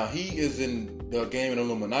 Now, he is in the Game and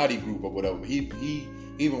Illuminati group or whatever. He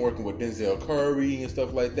been working with Denzel Curry and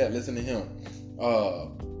stuff like that. Listen to him.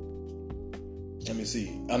 Let me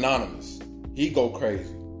see. Anonymous. He go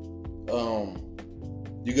crazy.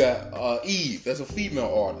 You got Eve. That's a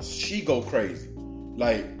female artist. She go crazy.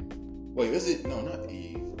 Like, wait, is it? No, not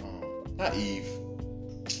Eve. Not Eve.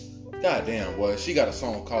 God damn, boy. She got a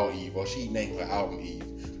song called Eve, or she named her album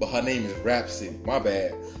Eve. But her name is Rhapsody. My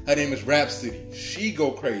bad. Her name is Rhapsody. She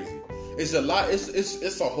go crazy. It's a lot.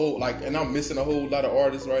 It's a whole, like, and I'm missing a whole lot of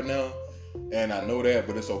artists right now, and I know that,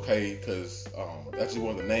 but it's okay because that's just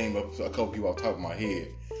one of the name of a couple people off the top of my head.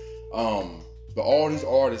 But all these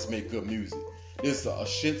artists make good music. There's a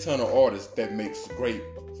shit ton of artists that makes great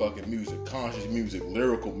fucking music, conscious music,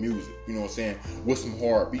 lyrical music. You know what I'm saying? With some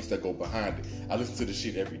hard beats that go behind it. I listen to this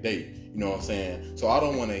shit every day. You know what I'm saying? So I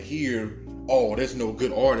don't want to hear, oh, there's no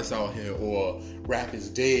good artists out here, or rap is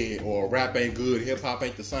dead, or rap ain't good, hip hop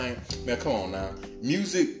ain't the same. Man, come on now.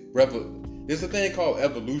 Music, there's a thing called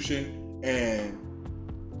evolution, and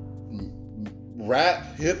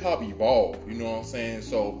rap, hip hop evolved. You know what I'm saying?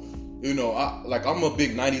 So, you know, I'm a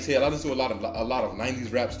big 90s head. I listen to a lot of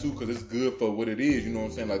 90s raps too, because it's good for what it is. You know what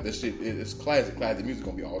I'm saying? Like, this shit, it's classic. Classic music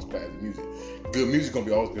gonna be always classic music. Good music gonna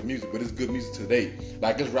be always good music, but it's good music today.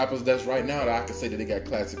 Like, there's rappers that's right now that I can say that they got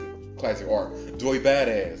classic art. Joey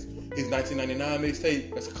Badass, his 1999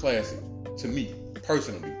 mixtape, that's a classic to me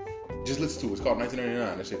personally. Just listen to it. It's called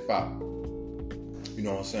 1999. That shit fire. You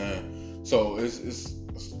know what I'm saying? So it's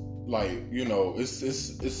like, you know,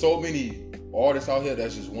 it's so many artists out here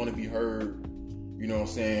that just want to be heard. You know what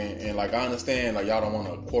I'm saying? And like, I understand, like, y'all don't want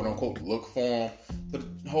to quote unquote look for them, but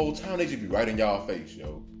the whole time they should be right in y'all face,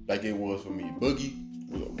 yo. Like it was for me. Boogie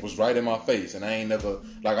was right in my face, and I ain't never,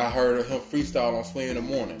 like, I heard him freestyle on Swing in the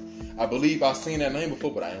Morning. I believe I've seen that name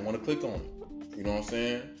before, but I didn't want to click on it. You know what I'm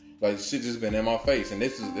saying? Like, shit just been in my face, and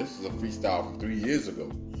this is a freestyle from 3 years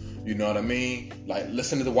ago. You know what I mean? Like,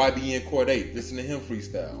 listen to the YBN Cordae. Listen to him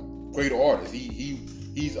freestyle. Great artist.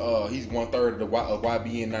 He's 1/3 of the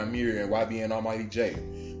YBN Namir and YBN Almighty J.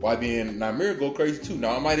 YBN Namir go crazy too. Now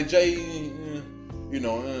Almighty J, you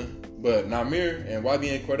know, but Namir and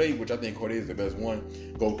YBN Cordae, which I think Cordae is the best one,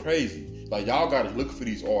 go crazy. Like, y'all gotta look for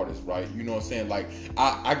these artists, right? You know what I'm saying? Like,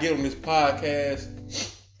 I get on this podcast.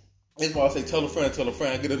 That's why I say tell a friend.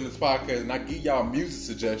 I get on this podcast and I give y'all music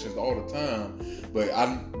suggestions all the time. But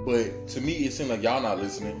to me, it seems like y'all not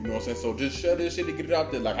listening. You know what I'm saying? So just share this shit and get it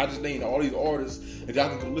out there. Like, I just named all these artists that y'all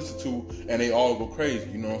can go listen to, and they all go crazy.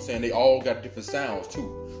 You know what I'm saying? They all got different sounds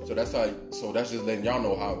too. So that's just letting y'all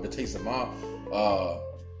know how the taste of my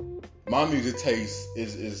music taste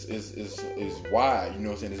is wide. You know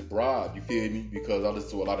what I'm saying? It's broad. You feel me? Because I listen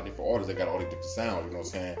to a lot of different artists that got all these different sounds. You know what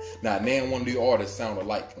I'm saying? Not name one of these artists sound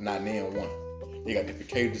alike. Not name one. They got different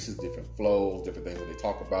cadences, different flows, different things that they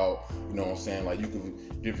talk about. You know what I'm saying? Like,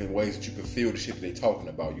 different ways that you can feel the shit that they talking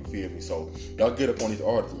about. You feel me? So y'all get up on these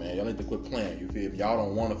artists, man. Y'all need to quit playing. You feel me? Y'all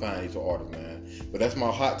don't want to find these artists, man. But that's my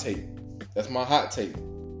hot take.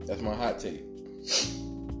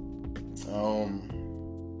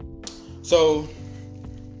 So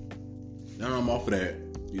now I'm off of that.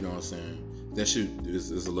 You know what I'm saying? That shit is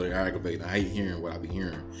a little aggravating. I hate hearing what I be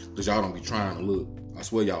hearing, because y'all don't be trying to look. I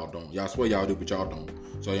swear y'all don't. Y'all swear y'all do, but y'all don't.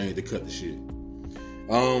 So y'all need to cut the shit.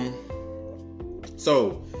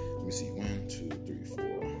 So let me see. 1, 2, 3,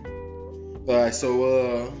 4. All right.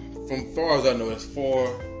 So from far as I know, there's 4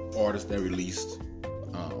 artists that released.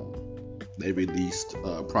 They released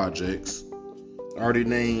projects. I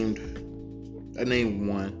named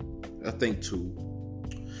 1. I think 2.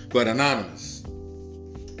 But Anonymous.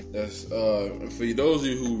 That's for those of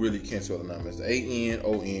you who really can't spell Anonymous.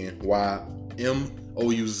 ANONYMOUZ.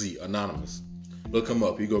 Anonymous. Look him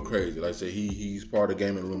up. He go crazy. Like I said, he's part of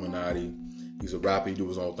Game and Illuminati. He's a rapper. He do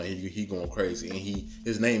his own thing. He going crazy, and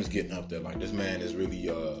his name's getting up there. Like, this man is really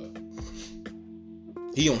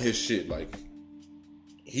he on his shit. Like,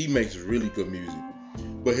 he makes really good music.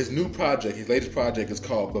 But his new project, his latest project, is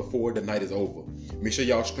called Before the Night Is Over. Make sure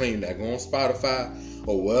y'all stream that. Go on Spotify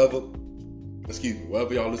or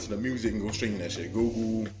wherever y'all listen to music, and go stream that shit.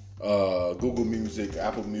 Google Music,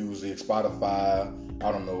 Apple Music, Spotify,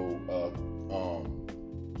 I don't know,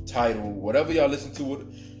 Tidal, whatever y'all listen to it,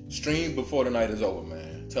 stream before the night is over,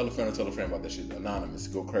 man. Tell a friend about that shit. Anonymous,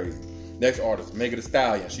 go crazy. Next artist, Megan Thee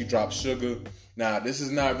Stallion. She dropped Sugar. Now, this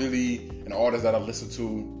is not really an artist that I listen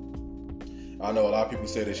to. I know a lot of people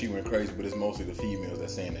say that she went crazy, but it's mostly the females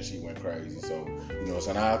that's saying that she went crazy. So, you know,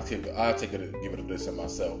 so I'll take it, give it a listen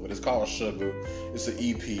myself. But it's called Sugar. It's an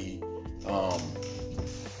EP.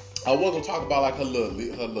 I was gonna talk about like her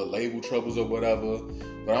little label troubles or whatever,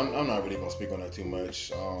 but I'm not really gonna speak on that too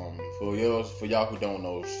much. For y'all who don't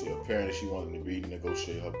know, apparently she wanted to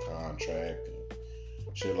renegotiate her contract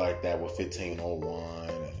and shit like that with 1501.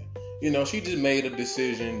 And, you know, she just made a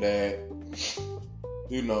decision that,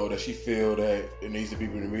 you know, that she feel that it needs to be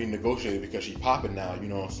renegotiated because she popping now. You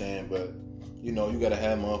know what I'm saying? But you know, you gotta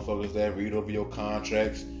have motherfuckers that read over your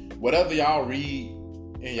contracts, whatever y'all read.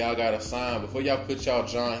 And y'all gotta sign before y'all put y'all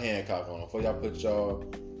John Hancock on, before y'all put y'all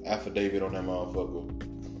affidavit on that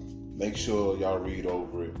motherfucker. Make sure y'all read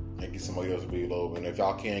over it and get somebody else to read over. And if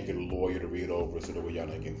y'all can't get a lawyer to read over it, so that way y'all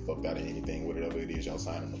not getting fucked out of anything, whatever it is y'all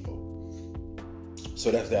signing up for.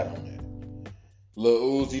 So that's that on that.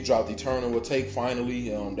 Lil Uzi dropped Eternal Will Take finally.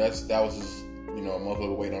 That was his, you know, a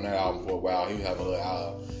motherfucker waiting on that album for a while. He was having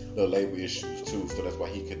little label issues too, so that's why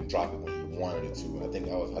he couldn't drop it when he wanted it to. And I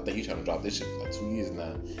think he's trying to drop this shit for like 2 years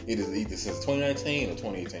now. It is either since 2019 or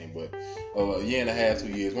 2018, but a year and a half, 2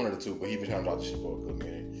 years, one of the two. But he's been trying to drop this shit for a good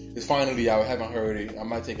minute. It's finally out. I haven't heard it. I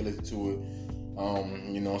might take a listen to it.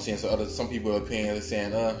 You know, seeing some people opinions are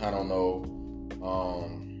saying, I don't know.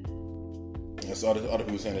 And so other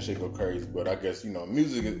people saying that shit go crazy. But I guess, you know,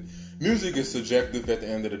 music is subjective at the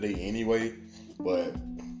end of the day anyway. But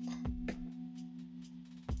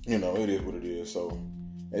you know, it is what it is. So,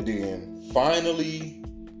 and then finally,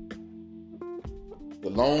 the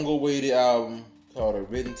long-awaited album called A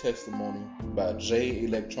Written Testimony by Jay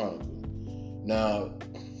Electronica. Now,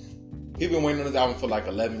 he been waiting on this album for like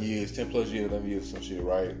 11 years, 10 plus years, 11 years, some shit,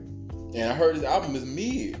 right? And I heard this album is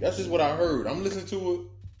mid. That's just what I heard. I'm listening to it.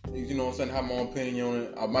 You know what I'm saying? I have my own opinion on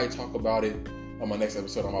it. I might talk about it on my next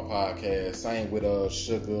episode on my podcast. Same with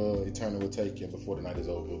Sugar, Eternal Will Take You, Before the Night is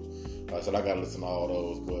Over. So I gotta listen to all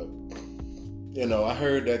those. But you know, I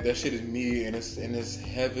heard that shit is mid and it's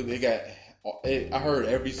heavy. I heard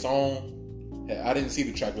every song. I didn't see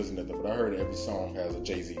the track listing of it, but I heard every song has a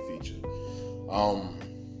Jay-Z feature. I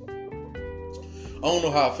don't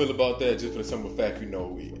know how I feel about that, just for the simple fact, you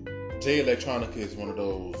know, Jay Electronica is one of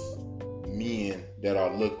those men that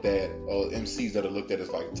are looked at, or MCs that are looked at as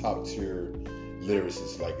like top tier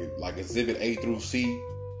lyricists, like Exhibit A through C.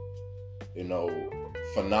 You know,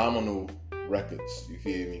 phenomenal records. You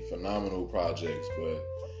feel me? Phenomenal projects, but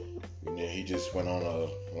and then he just went on a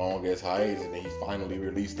long ass hiatus, and then he finally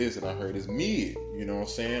released this, and I heard it's mid. You know what I'm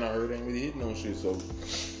saying? I heard it ain't really hitting no shit, so.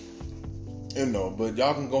 You know, but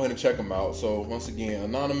y'all can go ahead and check them out. So once again,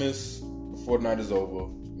 Anonymous, Before the Night is Over,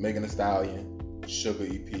 Megan Thee Stallion, Sugar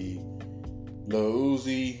EP, Lil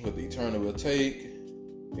Uzi with Eternal Will Take,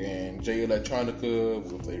 and Jay Electronica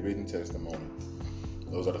with A Written Testimony.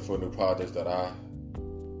 Those are the 4 new projects that I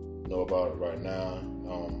know about right now.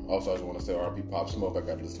 Also, I just want to say R.I.P. Pop Smoke. I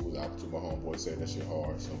got to listen to his album too. My homeboy said that shit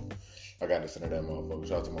hard, so I got to listen to that motherfucker.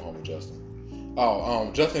 Shout out to my homie Justin.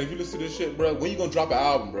 Justin, if you listen to this shit, bro, when you gonna drop an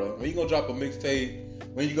album, bro? When you gonna drop a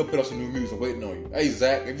mixtape? When you gonna put out some new music? Waiting on you. Hey,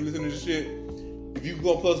 Zach, if you listen to this shit, if you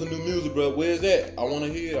gonna put out some new music, bro, where's that? I wanna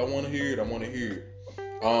hear it.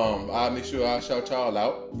 I'll make sure I shout y'all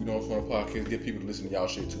out. You know, from the podcast, get people to listen to y'all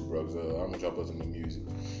shit too, bro. Cause I'm gonna drop us some new music.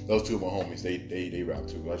 Those two of my homies, they rap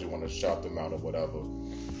too. I just want to shout them out or whatever.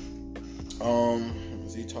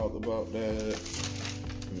 He talked about that.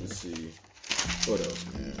 Let me see. What else,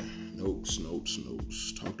 man? Notes.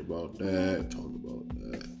 Talked about that.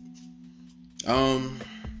 I'm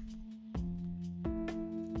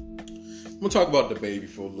gonna talk about the baby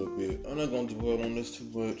for a little bit. I'm not gonna dwell on this too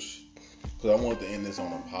much because I want to end this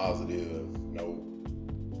on a positive note.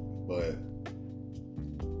 But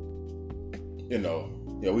you know,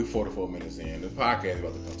 yeah, we 44 minutes in. The podcast is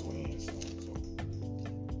about to come to an end. So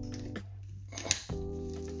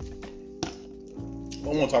I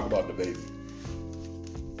want to talk about the baby.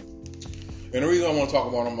 And the reason I want to talk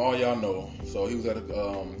about him, all y'all know. So he was he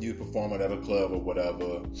was performing at a club or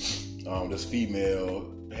whatever. This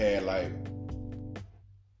female had like,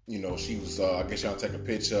 you know, she was, I guess y'all take a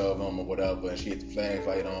picture of him or whatever, and she had the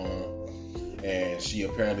flashlight on, and she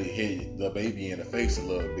apparently hit the baby in the face a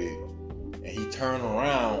little bit. And he turned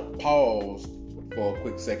around, paused for a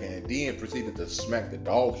quick second, and then proceeded to smack the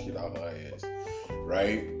dog shit out of her ass,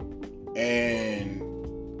 right? And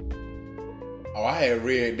I had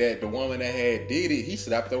read that the woman that had did it, he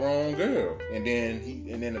slapped the wrong girl, and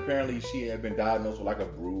then apparently she had been diagnosed with like a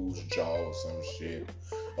bruised jaw or some shit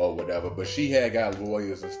or whatever. But she had got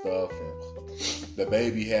lawyers and stuff, and the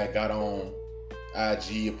baby had got on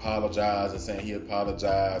IG, apologized and saying he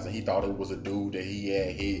apologized, and he thought it was a dude that he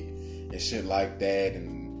had hit and shit like that,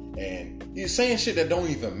 and he's saying shit that don't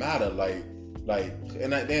even matter,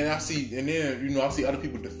 and then I see other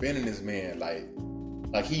people defending this man,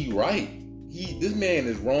 like he right. This man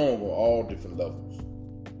is wrong on all different levels.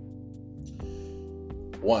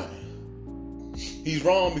 One, he's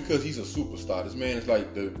wrong because he's a superstar. This man is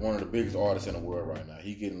like one of the biggest artists in the world right now.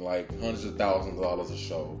 He getting like hundreds of thousands of dollars a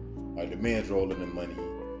show. Like, the man's rolling in money.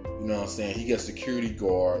 You know what I'm saying? He got security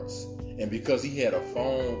guards, and because he had a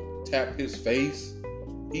phone tap his face,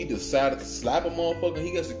 he decided to slap a motherfucker.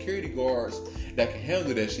 He got security guards that can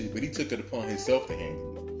handle that shit, but he took it upon himself to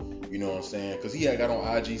handle it. You know what I'm saying? Because he had got on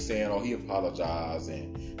IG saying, oh, he apologized,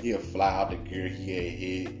 and he'll fly out the gear he had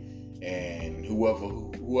hit, and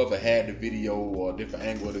whoever had the video or a different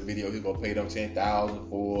angle of the video, he gonna pay them $10,000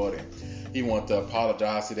 for it, and he wanted to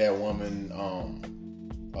apologize to that woman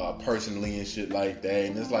personally and shit like that.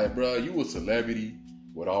 And it's like, bro, you a celebrity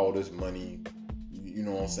with all this money. You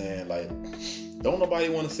know what I'm saying? Like, don't nobody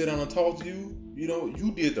want to sit down and talk to you. You know,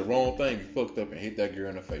 you did the wrong thing. You fucked up and hit that girl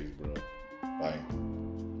in the face, bro. Like,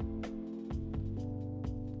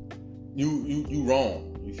 you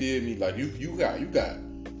wrong. You feel me? Like, you got.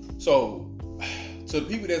 So the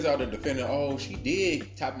people that's out there defending, oh, she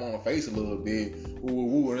did tap him on the face a little bit,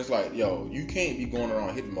 and it's like, yo, you can't be going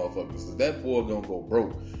around hitting motherfuckers, cause that boy gonna go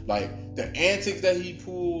broke. Like, the antics that he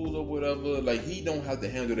pulls or whatever, like, he don't have to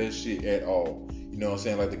handle that shit at all. You know what I'm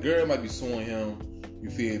saying? Like, the girl might be suing him. You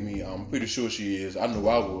feel me? I'm pretty sure she is. I know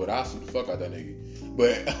I would. I'd sue the fuck out that nigga.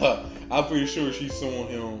 But I'm pretty sure she's suing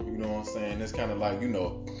him. You know what I'm saying? It's kind of like, you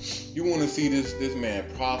know, you want to see this man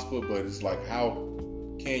prosper, but it's like, how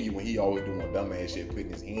can you when he always doing dumbass shit,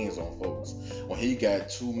 putting his hands on folks, when he got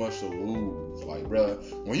too much to lose? Like,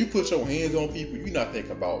 bruh, when you put your hands on people, you're not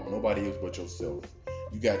thinking about nobody else but yourself.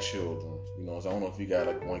 You got children. You know, so I don't know if you got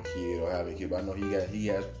like one kid or having a kid, but I know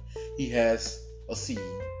he has a seed.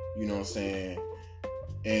 You know what I'm saying?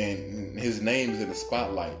 And his name is in the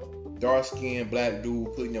spotlight. Dark skinned black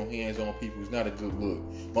dude putting your hands on people is not a good look.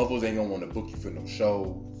 Motherfuckers ain't gonna want to book you for no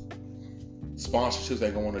shows. Sponsorships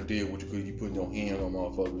ain't gonna want to deal with you because you putting your hands on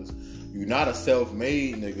motherfuckers. You're not a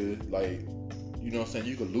self-made nigga. Like, you know what I'm saying?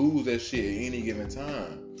 You could lose that shit at any given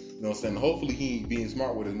time. You know what I'm saying? Hopefully he being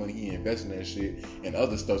smart with his money, he investing that shit and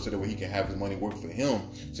other stuff so that way he can have his money work for him,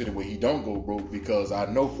 so that way he don't go broke. Because I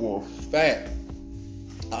know for a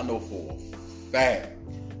fact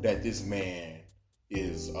that this man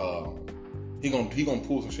is he gonna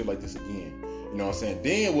pull some shit like this again. You know what I'm saying?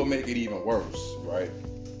 Then what make it even worse, right?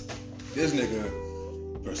 This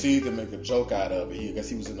nigga proceeded to make a joke out of it. I guess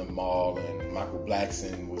he was in the mall and Michael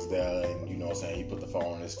Blackson was there, and you know what I'm saying, he put the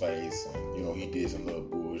phone in his face and, you know, he did some little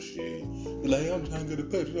bullshit. He like, hey, I'm trying to get a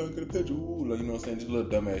picture, Ooh, like, you know what I'm saying, just a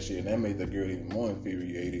little dumbass shit. And that made the girl even more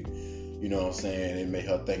infuriated. You know what I'm saying? It made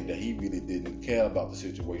her think that he really didn't care about the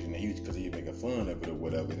situation, and because he was making fun of it or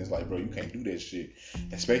whatever. And it's like, bro, you can't do that shit,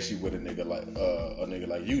 especially with a nigga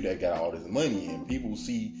like you that got all this money. And people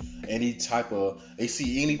see any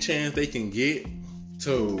chance they can get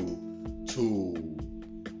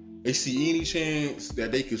they see any chance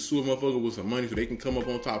that they can sue a motherfucker with some money so they can come up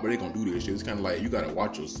on top, but they gonna do this shit. It's kind of like, you gotta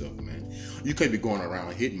watch yourself, man. You can't be going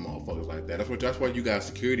around hitting motherfuckers like that. That's why you got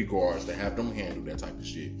security guards to have them handle that type of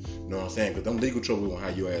shit. You know what I'm saying? Because them legal trouble gonna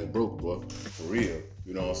have your ass broke, bro. For real.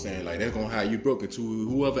 You know what I'm saying? Like, that's gonna have you broke. Into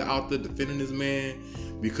whoever out there defending this man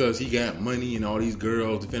because he got money and all these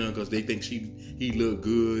girls defending him because they think he look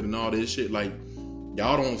good and all this shit. Like,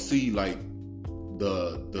 y'all don't see like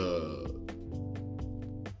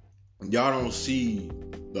y'all don't see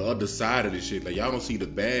the other side of this shit. Like, y'all don't see the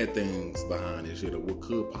bad things behind this shit or what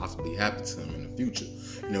could possibly happen to him in the future.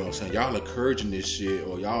 You know what I'm saying? Y'all encouraging this shit,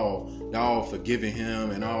 or y'all forgiving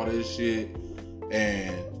him and all this shit,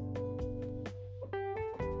 and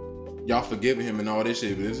y'all forgiving him and all this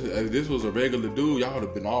shit. But if this was a regular dude, y'all would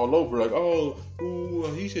have been all over like, oh,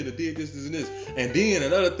 ooh, he should have did this and this. And then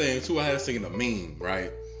another thing too, I had seen a meme,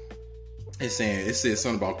 right? It said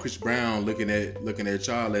something about Chris Brown looking at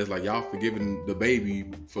y'all as like, y'all forgiving the baby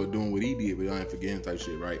for doing what he did, but y'all ain't forgetting type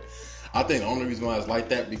shit, right? I think the only reason why it's like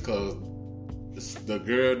that because the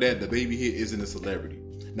girl that the baby hit isn't a celebrity.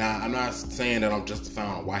 Now, I'm not saying that I'm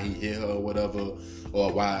justifying why he hit her or whatever,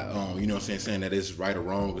 or why, you know what I'm saying that it's right or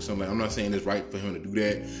wrong or something. I'm not saying it's right for him to do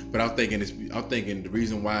that, but I'm thinking the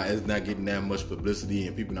reason why it's not getting that much publicity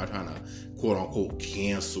and people not trying to quote unquote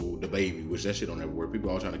cancel the baby, which that shit don't ever work. People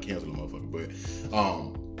are all trying to cancel the motherfucker, but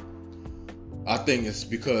I think it's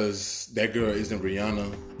because that girl isn't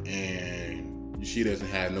Rihanna, and she doesn't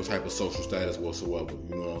have no type of social status whatsoever.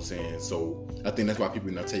 You know what I'm saying? So I think that's why people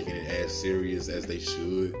are not taking it as serious as they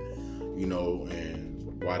should. You know,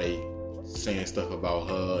 and why they saying stuff about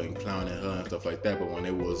her and clowning her and stuff like that. But when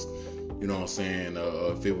it was, you know what I'm saying,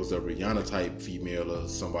 if it was a Rihanna type female or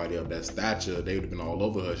somebody of that stature, they would have been all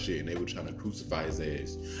over her shit and they were trying to crucify his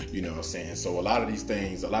ass. You know what I'm saying? So a lot of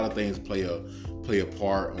things play a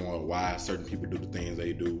part on why certain people do the things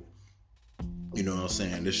they do. You know what I'm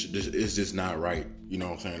saying? This is just not right. You know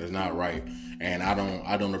what I'm saying? It's not right. And I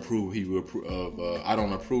don't approve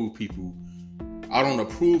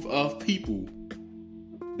of people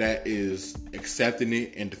that is accepting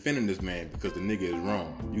it and defending this man because the nigga is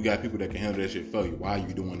wrong. You got people that can handle that shit for you. Why are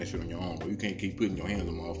you doing that shit on your own? Bro? You can't keep putting your hands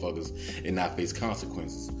on motherfuckers and not face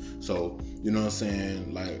consequences. So, you know what I'm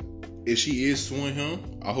saying? Like, if she is suing him,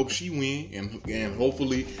 I hope she win, and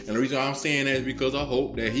hopefully, and the reason I'm saying that is because I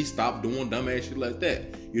hope that he stopped doing dumbass shit like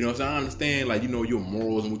that. You know what I'm saying? I understand, like, you know, your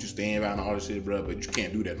morals and what you stand by and all this shit, bro, but you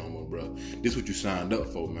can't do that no more, bro. This is what you signed up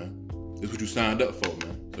for, man. This is what you signed up for,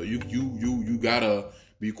 man. So you gotta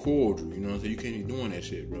be cordial, you know what I'm saying? You can't be doing that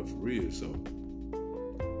shit, bro, for real. So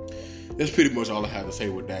that's pretty much all I have to say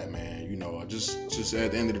with that, man. You know, just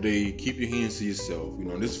at the end of the day, keep your hands to yourself. You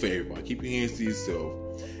know, this is for everybody. Keep your hands to yourself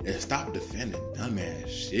and stop defending dumbass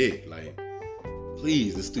shit. Like,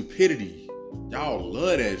 please, the stupidity. Y'all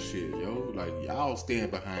love that shit, yo. Like, y'all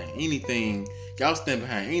stand behind anything. Y'all stand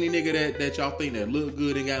behind any nigga that y'all think that look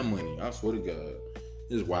good and got money. I swear to God.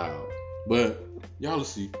 It's wild. But y'all will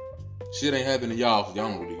see. Shit ain't happening to y'all because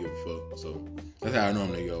y'all don't really give a fuck. So that's how I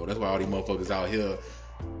normally go. That's why all these motherfuckers out here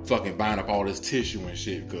fucking buying up all this tissue and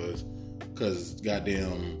shit because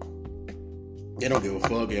goddamn they don't give a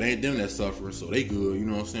fuck. It ain't them that's suffering, so they good. You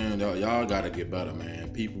know what I'm saying? Y'all gotta get better, man.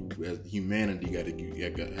 People as humanity has to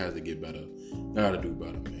get better. Gotta do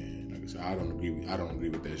better, man. Like I said, I don't agree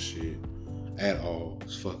with that shit at all.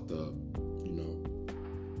 It's fucked up, you know.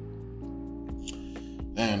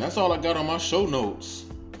 And that's all I got on my show notes.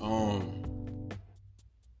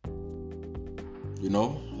 You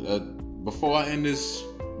know, before I end this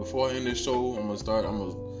show, I'm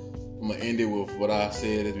gonna end it with what I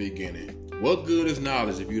said at the beginning. What good is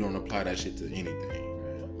knowledge if you don't apply that shit to anything,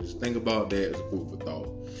 man? Just think about that as a food for thought.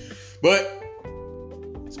 But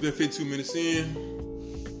it's been 52 minutes in.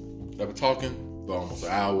 I've been talking for almost an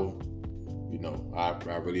hour. You know,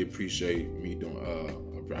 I really appreciate me doing.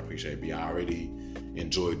 I appreciate me. I already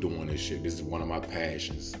enjoy doing this shit. This is one of my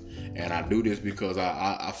passions, and I do this because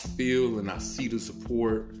I feel and I see the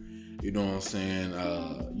support. You know what I'm saying?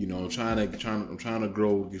 You know, I'm trying to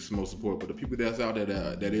grow, get some more support. But the people that's out there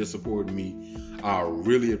that is supporting me, I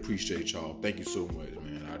really appreciate y'all. Thank you so much,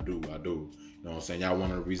 man. I do. You know what I'm saying? Y'all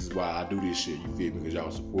one of the reasons why I do this shit. You feel me? Because y'all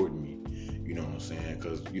supporting me. You know what I'm saying?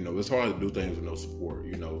 Because, you know, it's hard to do things with no support,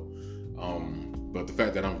 you know. But the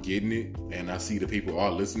fact that I'm getting it and I see the people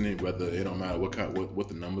are listening, whether it don't matter what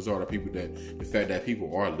the numbers are, the fact that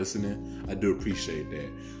people are listening, I do appreciate that.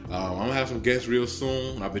 I'm gonna have some guests real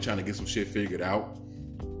soon. I've been trying to get some shit figured out.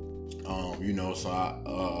 You know, so I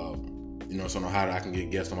know how I can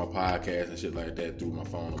get guests on my podcast and shit like that through my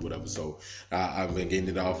phone or whatever. So I've been getting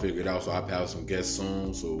it all figured out. So I'll have some guests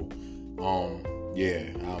soon. So yeah,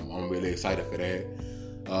 I'm really excited for that.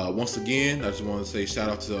 Once again, I just want to say shout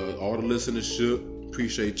out to all the listenership.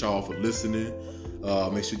 Appreciate y'all for listening.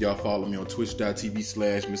 Make sure y'all follow me on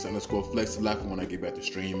twitch.tv/Mr_Flex when I get back to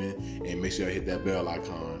streaming. And make sure y'all hit that bell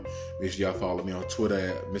icon. Make sure y'all follow me on Twitter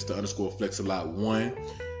at Mr_Flex1.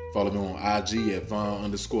 Follow me on IG at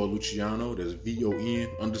Von_Luciano. That's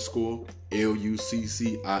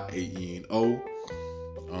VON_LUCCIANO.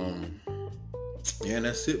 Yeah, and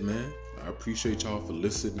that's it, man. I appreciate y'all for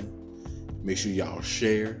listening. Make sure y'all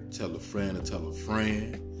share, tell a friend or tell a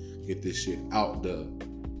friend. Get this shit out there.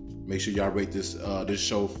 Make sure y'all rate this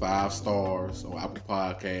show 5 stars on Apple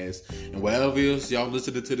Podcasts. And whatever else y'all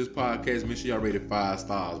listening to this podcast, make sure y'all rate it 5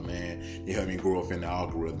 stars, man. It help me grow up in the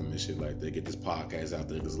algorithm and shit like that. Get this podcast out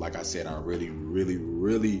there. Because like I said, I really, really,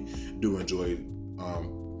 really do enjoy,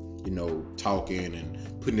 you know, talking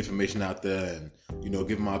and putting information out there and, you know,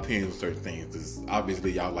 giving my opinions on certain things. Because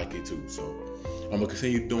obviously y'all like it too. So I'm going to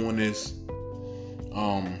continue doing this.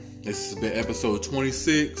 This has been episode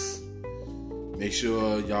 26. Make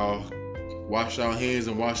sure y'all wash y'all hands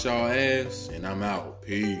and wash y'all ass. And I'm out.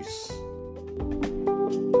 Peace.